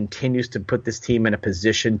Orioles continues to put this team in a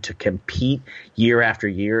position to compete year after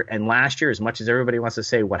year. And last year, as much as everybody wants to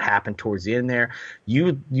say what happened towards the end there,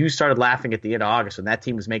 you started laughing at the end of August when that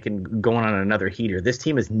team was going on another heater. This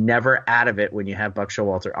team is never out of it when you have Buck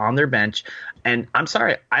Showalter on their bench. And I'm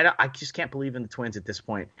sorry, I just can't believe in the Twins at this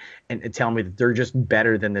point and tell me that they're just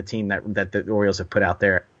better than the team that the Orioles have put out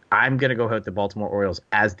there. I'm going to go with the Baltimore Orioles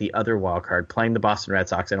as the other wild card, playing the Boston Red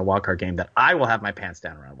Sox in a wild card game that I will have my pants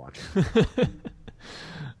down around watching.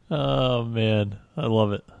 Oh, man. I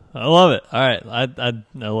love it. All right. I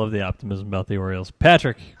love the optimism about the Orioles.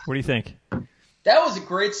 Patrick, what do you think? That was a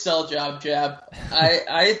great sell job, Jab.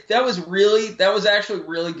 That was actually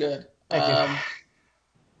really good. Thank you.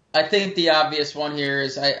 I think the obvious one here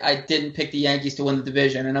is I didn't pick the Yankees to win the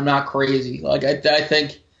division, and I'm not crazy. Like I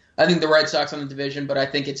think the Red Sox won the division, but I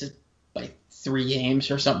think it's like 3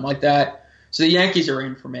 games or something like that. So the Yankees are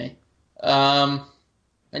in for me. And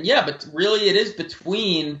yeah, but really it is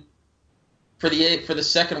between for the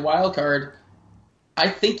second wild card. I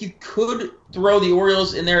think you could throw the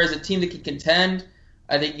Orioles in there as a team that can contend.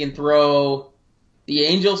 I think you can throw the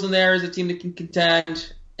Angels in there as a team that can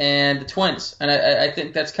contend, and the Twins. And I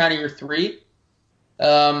think that's kind of your 3.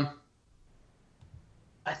 I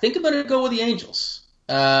think I'm going to go with the Angels.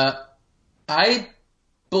 I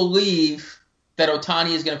believe that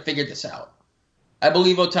Ohtani is going to figure this out. I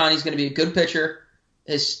believe Ohtani is going to be a good pitcher.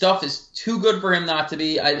 His stuff is too good for him not to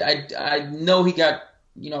be. I know he got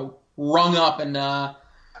rung up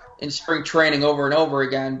in spring training over and over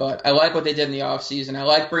again, but I like what they did in the offseason. I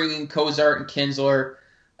like bringing Cozart and Kinsler.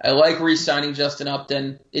 I like re-signing Justin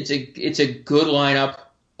Upton. It's a good lineup.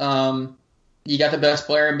 You got the best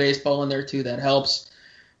player in baseball in there too. That helps.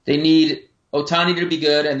 They need Ohtani to be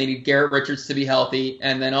good, and they need Garrett Richards to be healthy,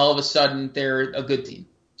 and then all of a sudden they're a good team.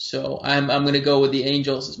 So I'm going to go with the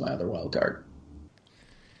Angels as my other wild card.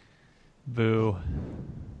 Boo.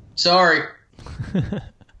 Sorry.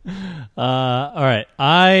 All right,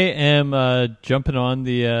 I am jumping on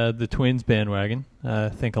the Twins bandwagon. I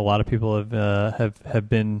think a lot of people have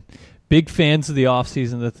been big fans of the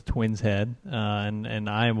offseason that the Twins had, and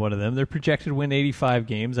I am one of them. They're projected to win 85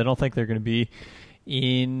 games. I don't think they're going to be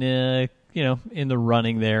in the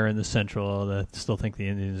running there in the Central. I still think the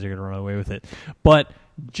Indians are going to run away with it. But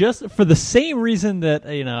just for the same reason that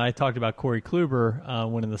I talked about Corey Kluber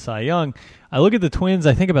winning the Cy Young, I look at the Twins.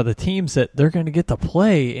 I think about the teams that they're going to get to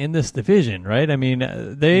play in this division, right? I mean,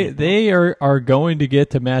 they are going to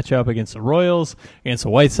get to match up against the Royals, against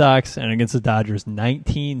the White Sox, and against the Dodgers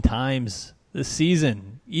 19 times this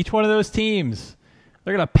season. Each one of those teams.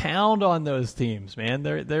 They're going to pound on those teams, man.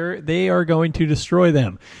 They are going to destroy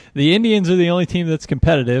them. The Indians are the only team that's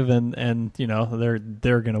competitive, and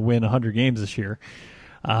they're going to win 100 games this year.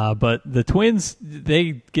 But the Twins,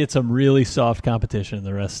 they get some really soft competition in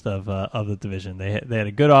the rest of the division. They had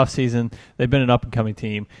a good offseason. They've been an up-and-coming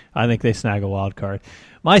team. I think they snag a wild card.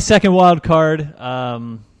 My second wild card, not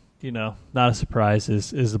a surprise,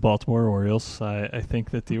 is the Baltimore Orioles. I think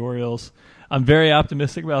that the Orioles, I'm very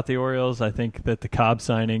optimistic about the Orioles. I think that the Cobb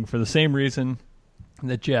signing, for the same reason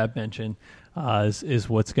that Jab mentioned, is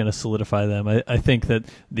what's going to solidify them. I think that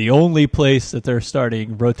the only place that their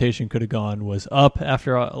starting rotation could have gone was up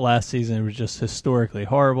after last season. It was just historically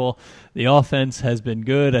horrible. The offense has been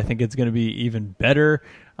good. I think it's going to be even better.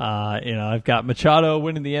 I've got Machado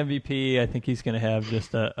winning the MVP. I think he's going to have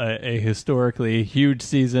just a historically huge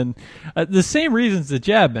season. The same reasons that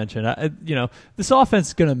Jab mentioned. This offense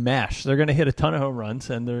is going to mash. They're going to hit a ton of home runs,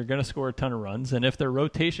 and they're going to score a ton of runs. And if their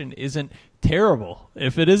rotation isn't terrible,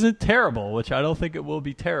 which I don't think it will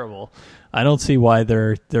be terrible, I don't see why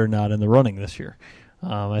they're not in the running this year.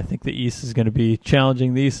 I think the East is going to be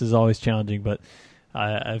challenging. The East is always challenging, but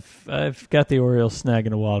I've got the Orioles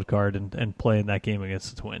snagging a wild card and playing that game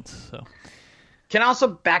against the Twins. So, can I also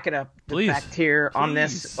back it up the fact here on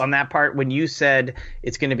that part when you said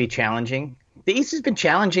it's going to be challenging? The East has been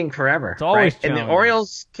challenging forever. It's always challenging. And the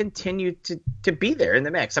Orioles continue to be there in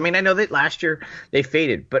the mix. I mean, I know that last year they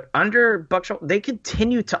faded, but under Buck Showalter, they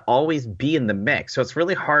continue to always be in the mix. So it's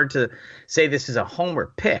really hard to say this is a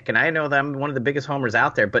homer pick. And I know that I'm one of the biggest homers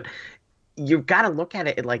out there, but you've got to look at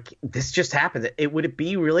it like this just happened. Would it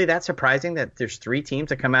be really that surprising that there's 3 teams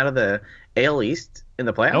that come out of the AL East in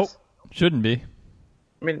the playoffs? Nope, shouldn't be.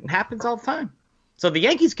 I mean, it happens all the time. So the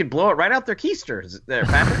Yankees could blow it right out their keisters there,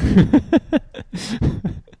 Patrick.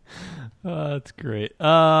 That's great.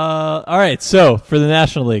 All right, so for the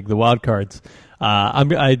National League, the wild cards,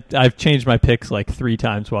 I've changed my picks like 3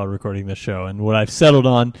 times while recording this show, and what I've settled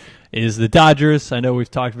on is the Dodgers. I know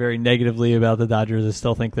we've talked very negatively about the Dodgers. I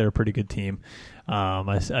still think they're a pretty good team.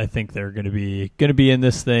 I think they're going to be in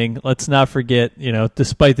this thing. Let's not forget,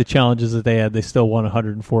 despite the challenges that they had, they still won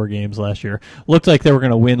 104 games last year. Looked like they were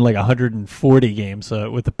going to win like 140 games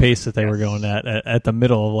with the pace that they were going at the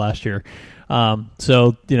middle of last year.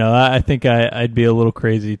 I think I'd be a little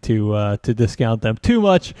crazy to discount them too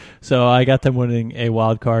much. So I got them winning a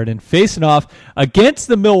wild card and facing off against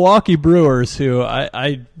the Milwaukee Brewers, who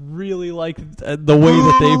I really like the way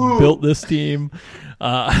that they've built this team.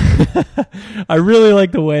 I really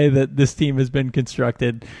like the way that this team has been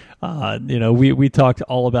constructed. We talked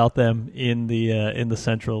all about them in the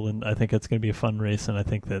Central, and I think it's going to be a fun race, and I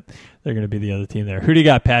think that they're going to be the other team there. Who do you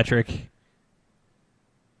got, Patrick?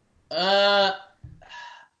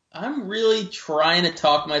 I'm really trying to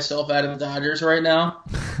talk myself out of the Dodgers right now.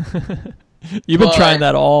 You've been trying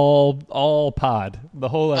that all pod, the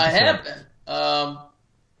whole episode. I have been.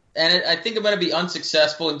 And I think I'm going to be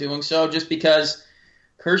unsuccessful in doing so just because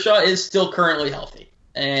Kershaw is still currently healthy.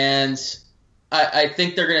 And I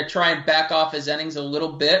think they're going to try and back off his innings a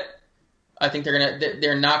little bit. I think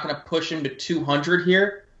they're not going to push him to 200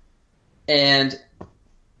 here. And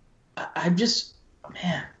I'm just,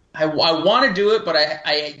 man, I want to do it, but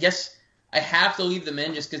I guess I have to leave them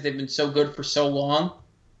in just because they've been so good for so long.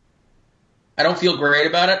 I don't feel great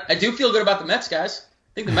about it. I do feel good about the Mets, guys.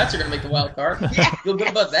 I think the Mets are going to make the wild card. I feel good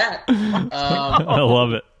about that. I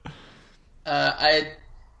love it.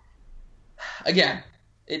 Again,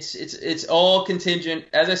 it's all contingent.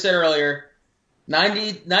 As I said earlier,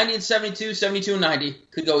 90 and 72, 72 and 90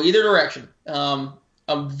 could go either direction.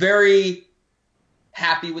 I'm very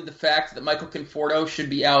happy with the fact that Michael Conforto should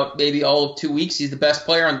be out maybe all of 2 weeks. He's the best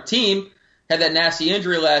player on the team. Had that nasty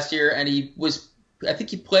injury last year, and I think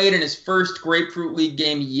he played in his first Grapefruit League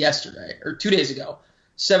game yesterday or 2 days ago.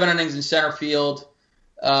 7 innings in center field.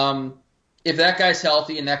 If that guy's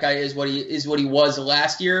healthy and that guy is what he was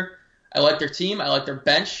last year, I like their team. I like their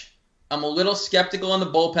bench. I'm a little skeptical on the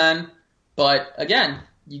bullpen, but again,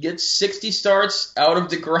 you get 60 starts out of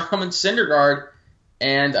DeGrom and Syndergaard,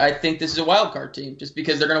 and I think this is a wild card team just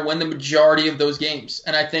because they're going to win the majority of those games.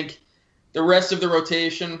 And I think the rest of the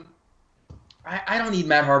rotation, I don't need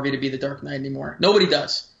Matt Harvey to be the Dark Knight anymore. Nobody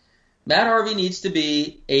does. Matt Harvey needs to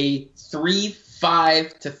be a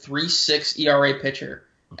 3.5 to 3.6 ERA pitcher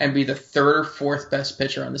and be the third or fourth best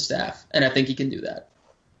pitcher on the staff, and I think he can do that.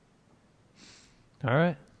 All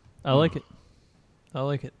right. I like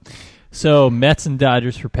it. So, Mets and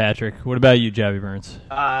Dodgers for Patrick. What about you, Javi Burns?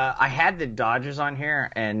 I had the Dodgers on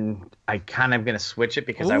here, and I kind of going to switch it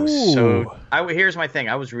because here's my thing.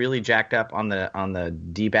 I was really jacked up on the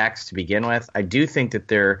D-backs to begin with. I do think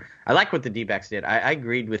that I like what the D-backs did. I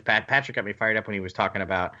agreed with Pat. Patrick got me fired up when he was talking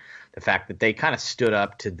about the fact that they kind of stood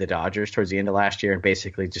up to the Dodgers towards the end of last year and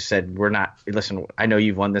basically just said, listen, I know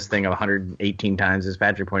you've won this thing 118 times, as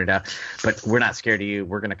Patrick pointed out, but we're not scared of you.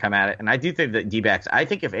 We're going to come at it. And I do think that D-backs,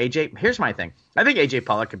 here's my thing. I think A.J.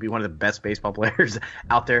 Pollock could be one of the best baseball players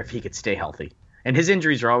out there if he could stay healthy. And his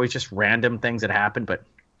injuries are always just random things that happen, but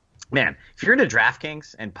man, if you're into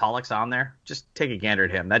DraftKings and Pollock's on there, just take a gander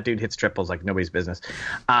at him. That dude hits triples like nobody's business.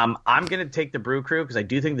 I'm going to take the Brew Crew because I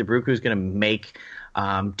do think the Brew Crew is going to make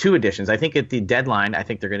two additions. I think at the deadline, I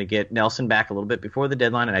think they're going to get Nelson back a little bit before the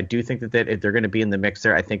deadline, and I do think that if they're going to be in the mix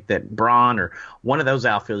there, I think that Braun or one of those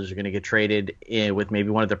outfielders are going to get traded with maybe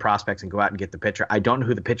one of the prospects and go out and get the pitcher. I don't know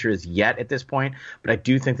who the pitcher is yet at this point, but I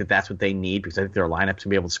do think that that's what they need because I think their lineup's going to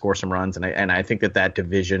be able to score some runs, and I think that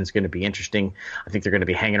division is going to be interesting. I think they're going to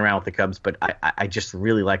be hanging around with the Cubs, but I just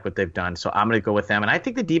really like what they've done, so I'm going to go with them, and I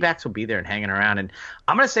think the D-backs will be there and hanging around. And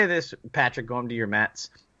I'm going to say this, Patrick, going to your Mets.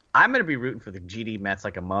 I'm going to be rooting for the GD Mets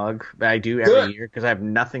like a mug. I do every year because I have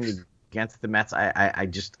nothing against the Mets. I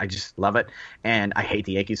just love it, and I hate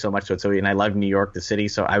the Yankees so much. And I love New York, the city.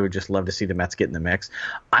 So I would just love to see the Mets get in the mix.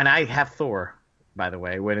 And I have Thor, by the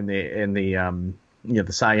way, winning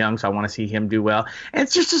the Cy Young. So I want to see him do well. And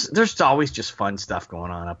it's just there's always just fun stuff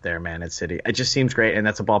going on up there, man. At City, it just seems great, and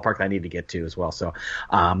that's a ballpark that I need to get to as well. So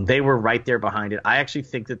they were right there behind it. I actually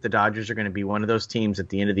think that the Dodgers are going to be one of those teams at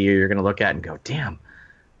the end of the year you're going to look at and go, damn.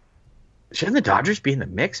 Shouldn't the Dodgers be in the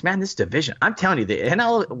mix, man? This division, I'm telling you, the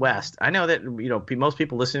NL West. I know that most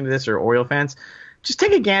people listening to this are Oriole fans. Just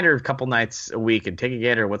take a gander a couple nights a week and take a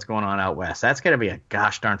gander at what's going on out west. That's going to be a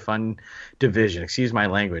gosh darn fun division. Excuse my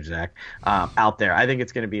language, Zach. Out there, I think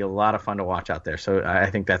it's going to be a lot of fun to watch out there. So I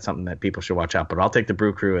think that's something that people should watch out. But I'll take the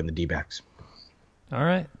Brew Crew and the D-backs. All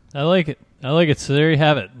right, I like it. So there you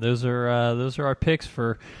have it. Those are our picks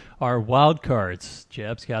for our wild cards.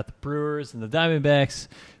 Jeb's got the Brewers and the Diamondbacks.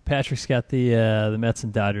 Patrick's got the Mets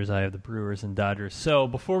and Dodgers. I have the Brewers and Dodgers. So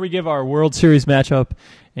before we give our World Series matchup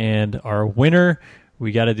and our winner,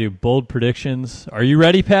 we got to do bold predictions. Are you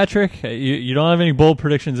ready, Patrick? You don't have any bold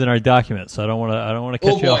predictions in our document, so I don't want to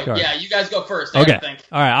catch you off guard. Yeah, you guys go first. Okay. Think.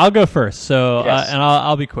 All right, I'll go first. So Yes. and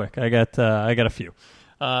I'll be quick. I got a few.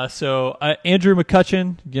 So Andrew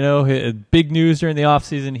McCutchen, big news during the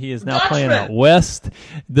offseason. He is now playing out west.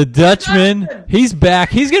 The Dutchman, he's back.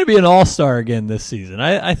 He's going to be an all-star again this season.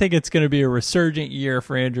 I think it's going to be a resurgent year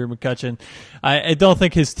for Andrew McCutchen. I don't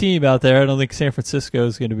think his team out there, I don't think San Francisco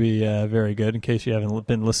is going to be very good, in case you haven't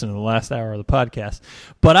been listening to the last hour of the podcast.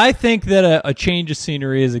 But I think that a change of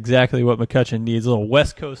scenery is exactly what McCutchen needs. A little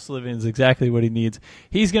West Coast living is exactly what he needs.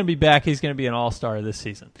 He's going to be back. He's going to be an all-star this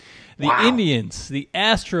season. The Indians, the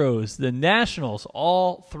Astros, the Nationals,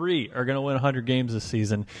 all three are going to win 100 games this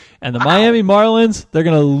season. And the Miami Marlins, they're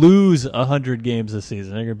going to lose 100 games this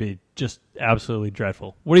season. They're going to be just absolutely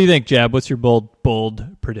dreadful. What do you think, Jab? What's your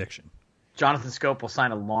bold prediction? Jonathan Scope will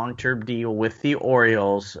sign a long-term deal with the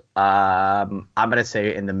Orioles. I'm going to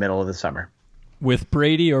say in the middle of the summer. With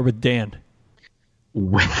Brady or with Dan?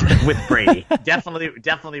 With Brady,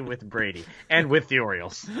 definitely with Brady and with the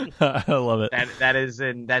Orioles. I love it.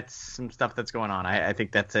 That's some stuff that's going on. I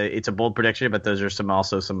think it's a bold prediction, but those are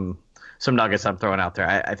some nuggets I'm throwing out there.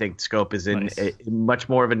 I think Scope is in much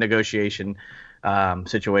more of a negotiation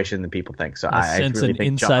situation than people think. So I sense really an think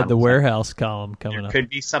inside the warehouse column coming up. Could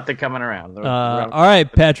be something coming around. All right,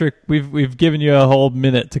 Patrick, we've given you a whole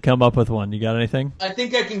minute to come up with one. You got anything? I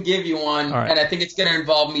think I can give you one, right. And I think it's going to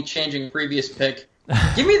involve me changing a previous pick.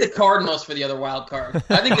 Give me the Cardinals for the other wild card.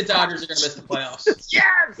 I think the Dodgers are going to miss the playoffs.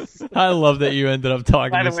 Yes. I love that you ended up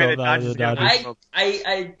talking By the way, yourself out of the Dodgers.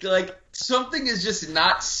 I like something is just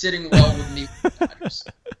not sitting well with me with the Dodgers.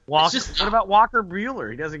 What about Walker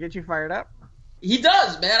Buehler? He doesn't get you fired up? He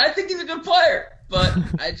does, man. I think he's a good player, but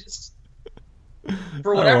I just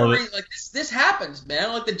for whatever reason, like this happens,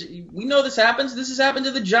 man. Like we know this happens. This has happened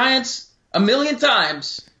to the Giants a million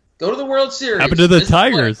times. Go to the World Series. Happened to the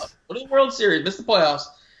Tigers. Go to the World Series. Miss the playoffs.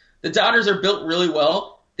 The Dodgers are built really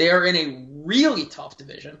well. They are in a really tough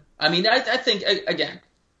division. I mean, I think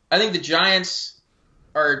the Giants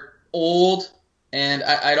are old, and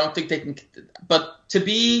I don't think they can. But to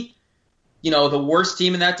be, the worst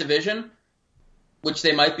team in that division, which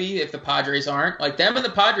they might be if the Padres aren't, like them and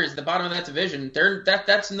the Padres at the bottom of that division,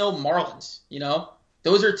 that's no Marlins.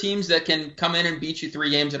 Those are teams that can come in and beat you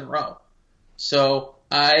 3 games in a row. So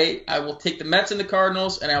I will take the Mets and the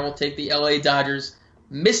Cardinals, and I will take the LA Dodgers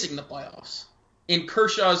missing the playoffs in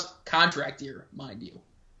Kershaw's contract year, mind you.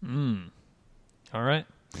 All right.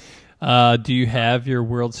 Do you have your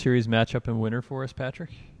World Series matchup and winner for us,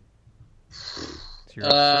 Patrick?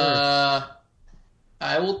 I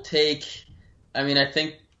will take. I mean, I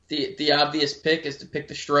think the obvious pick is to pick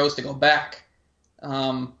the Stros to go back.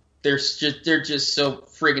 They're just so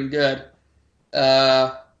friggin' good.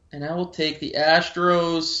 And I will take the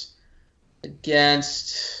Astros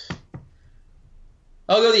against.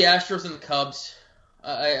 I'll go the Astros and the Cubs.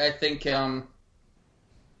 I think the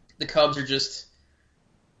Cubs are just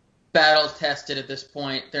battle tested at this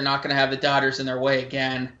point. They're not going to have the Dodgers in their way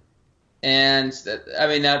again, and that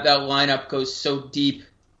lineup goes so deep.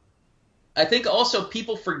 I think also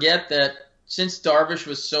people forget that since Darvish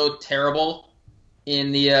was so terrible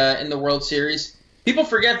in the World Series. People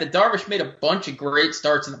forget that Darvish made a bunch of great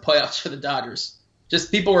starts in the playoffs for the Dodgers.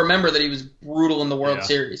 Just people remember that he was brutal in the World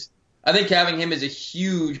Series. I think having him is a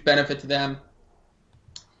huge benefit to them.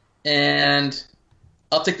 And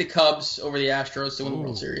I'll take the Cubs over the Astros to win the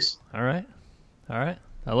World Series. All right. I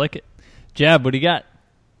like it. Jab, what do you got?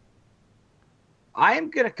 I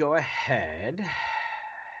am going to go ahead.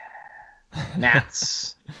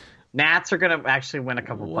 Nats. Nats are going to actually win a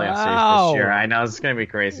couple playoff series this year. I know it's going to be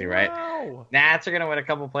crazy, right? Nats are going to win a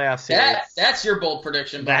couple playoff series. That's your bold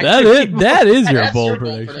prediction. That is your bold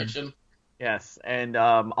prediction. Yes, and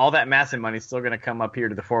all that massive money is still going to come up here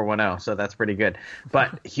to the 410, so that's pretty good.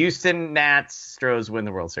 But Houston, Nats, Stros win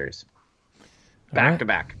the World Series. Back to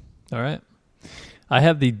back. All right. I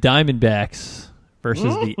have the Diamondbacks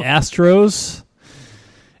versus the Astros,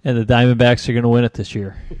 and the Diamondbacks are going to win it this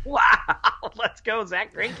year. Wow. Let's go,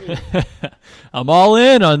 Zach Greinke. I'm all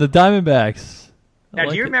in on the Diamondbacks. Now,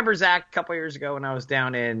 do you remember, Zach, a couple years ago when I was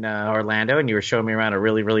down in Orlando and you were showing me around a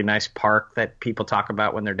really, really nice park that people talk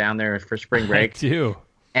about when they're down there for spring break? I do.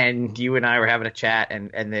 And you and I were having a chat,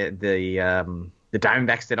 and the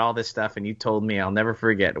Diamondbacks did all this stuff, and you told me, I'll never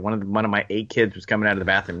forget, one of my 8 kids was coming out of the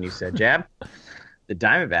bathroom, and you said, Jab, the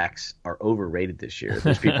Diamondbacks are overrated this year.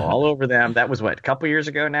 There's people all over them. That was, a couple years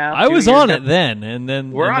ago now? I was on it then, and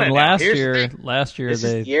then last year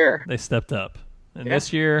they stepped up. And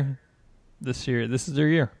this year, this is their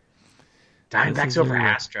year. Diamondbacks over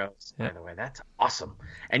Astros, by the way. That's awesome.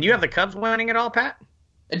 And you have the Cubs winning it all, Pat?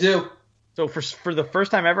 I do. So for the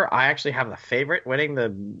first time ever, I actually have the favorite winning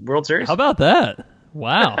the World Series. How about that?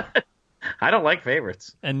 Wow. I don't like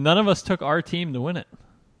favorites. And none of us took our team to win it.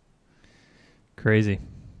 Crazy.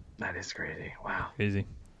 That is crazy. Wow. Crazy.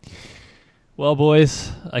 Well,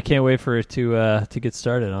 boys, I can't wait for it to get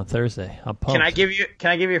started on Thursday. I'm pumped. Can I give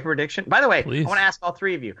you a prediction? By the way, Please. I want to ask all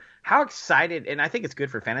three of you, how excited, and I think it's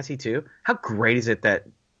good for fantasy too, how great is it that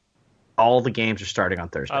all the games are starting on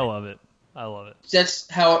Thursday? I love it. That's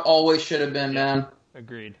how it always should have been, man.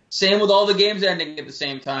 Agreed. Same with all the games ending at the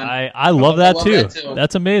same time. I love that too.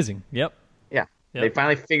 That's amazing. Yep. Yeah. They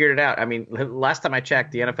finally figured it out. I mean, last time I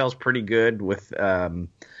checked, the NFL's pretty good with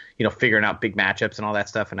figuring out big matchups and all that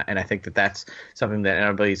stuff. And I think that's something that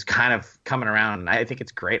everybody's kind of coming around. And I think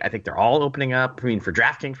it's great. I think they're all opening up. I mean, for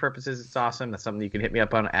DraftKings purposes, it's awesome. That's something you can hit me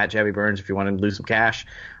up on at Jabby Burns if you want to lose some cash.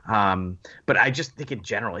 But I just think in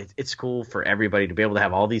general, it's cool for everybody to be able to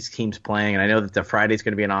have all these teams playing. And I know that the Friday's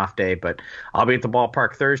going to be an off day, but I'll be at the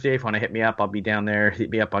ballpark Thursday. If you want to hit me up, I'll be down there.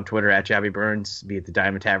 Hit me up on Twitter at Jabby Burns. Be at the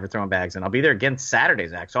Diamond Tavern throwing bags. And I'll be there again Saturday,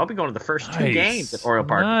 Zach. So I'll be going to the first two games at Oriole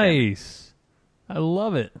Park. Nice. I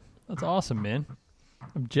love it. That's awesome, man.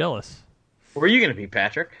 I'm jealous. Where are you going to be,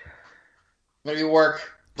 Patrick? Maybe work.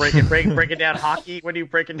 Breaking down hockey? What are you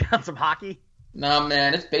breaking down, some hockey? Nah,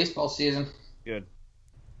 man, it's baseball season. Good.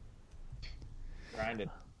 Grinded.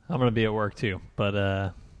 I'm going to be at work too, but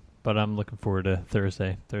I'm looking forward to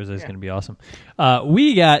Thursday. Thursday's going to be awesome.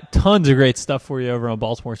 We got tons of great stuff for you over on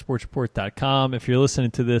BaltimoreSportsReport.com. If you're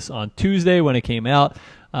listening to this on Tuesday when it came out,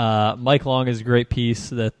 Mike Long is a great piece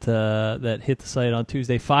that hit the site on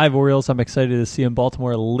Tuesday. 5 Orioles I'm excited to see in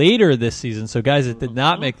Baltimore later this season. So guys that did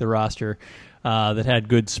not make the roster that had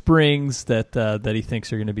good springs that he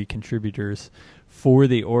thinks are going to be contributors for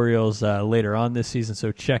the Orioles later on this season.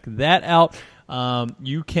 So check that out.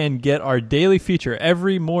 You can get our daily feature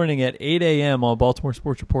every morning at 8 a.m. on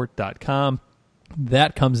BaltimoreSportsReport.com.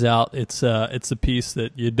 That comes out. It's a piece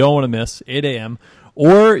that you don't want to miss, 8 a.m.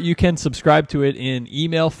 Or you can subscribe to it in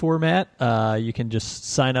email format. You can just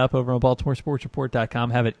sign up over on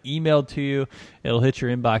BaltimoreSportsReport.com, have it emailed to you. It'll hit your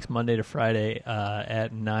inbox Monday to Friday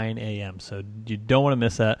at 9 a.m. So you don't want to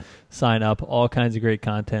miss that. Sign up. All kinds of great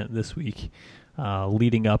content this week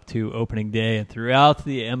leading up to opening day and throughout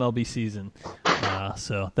the MLB season.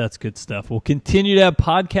 So that's good stuff. We'll continue to have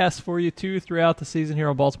podcasts for you, too, throughout the season here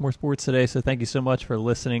on Baltimore Sports Today. So thank you so much for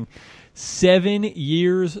listening. 7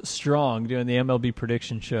 years strong doing the MLB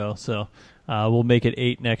prediction show. So we'll make it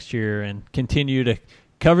 8 next year and continue to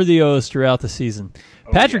cover the O's throughout the season.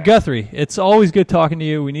 Patrick Guthrie, it's always good talking to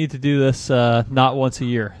you. We need to do this not once a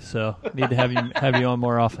year. So need to have you on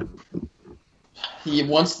more often.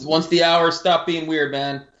 Once the hours stop being weird,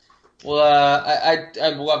 man. Well, I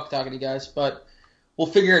love talking to you guys, but we'll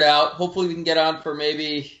figure it out. Hopefully we can get on for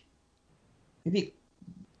maybe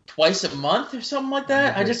twice a month or something like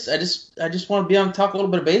that. I just want to be on and talk a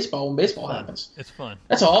little bit of baseball when baseball happens. It's fun.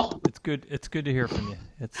 That's all. It's good. It's good to hear from you.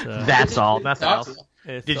 It's that's all. Nothing else.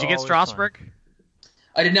 Did you get Strasburg? Fun.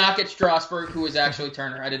 I did not get Strasburg, who was actually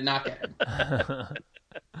Turner. I did not get him.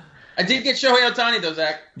 I did get Shohei Ohtani, though,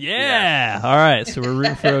 Zach. Yeah. All right. So we're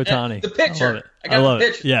rooting for Ohtani. The pitcher. I love the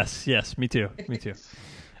it. pitcher. Yes. Me too.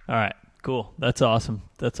 All right. Cool. That's awesome.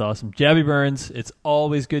 Jabby Burns, it's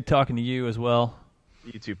always good talking to you as well.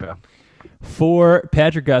 You too, pal. For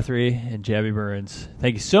Patrick Guthrie and Jabby Burns,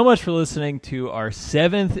 thank you so much for listening to our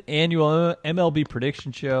 7th annual MLB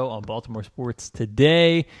prediction show on Baltimore Sports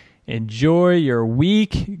Today. Enjoy your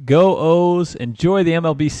week. Go O's. Enjoy the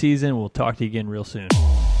MLB season. We'll talk to you again real soon.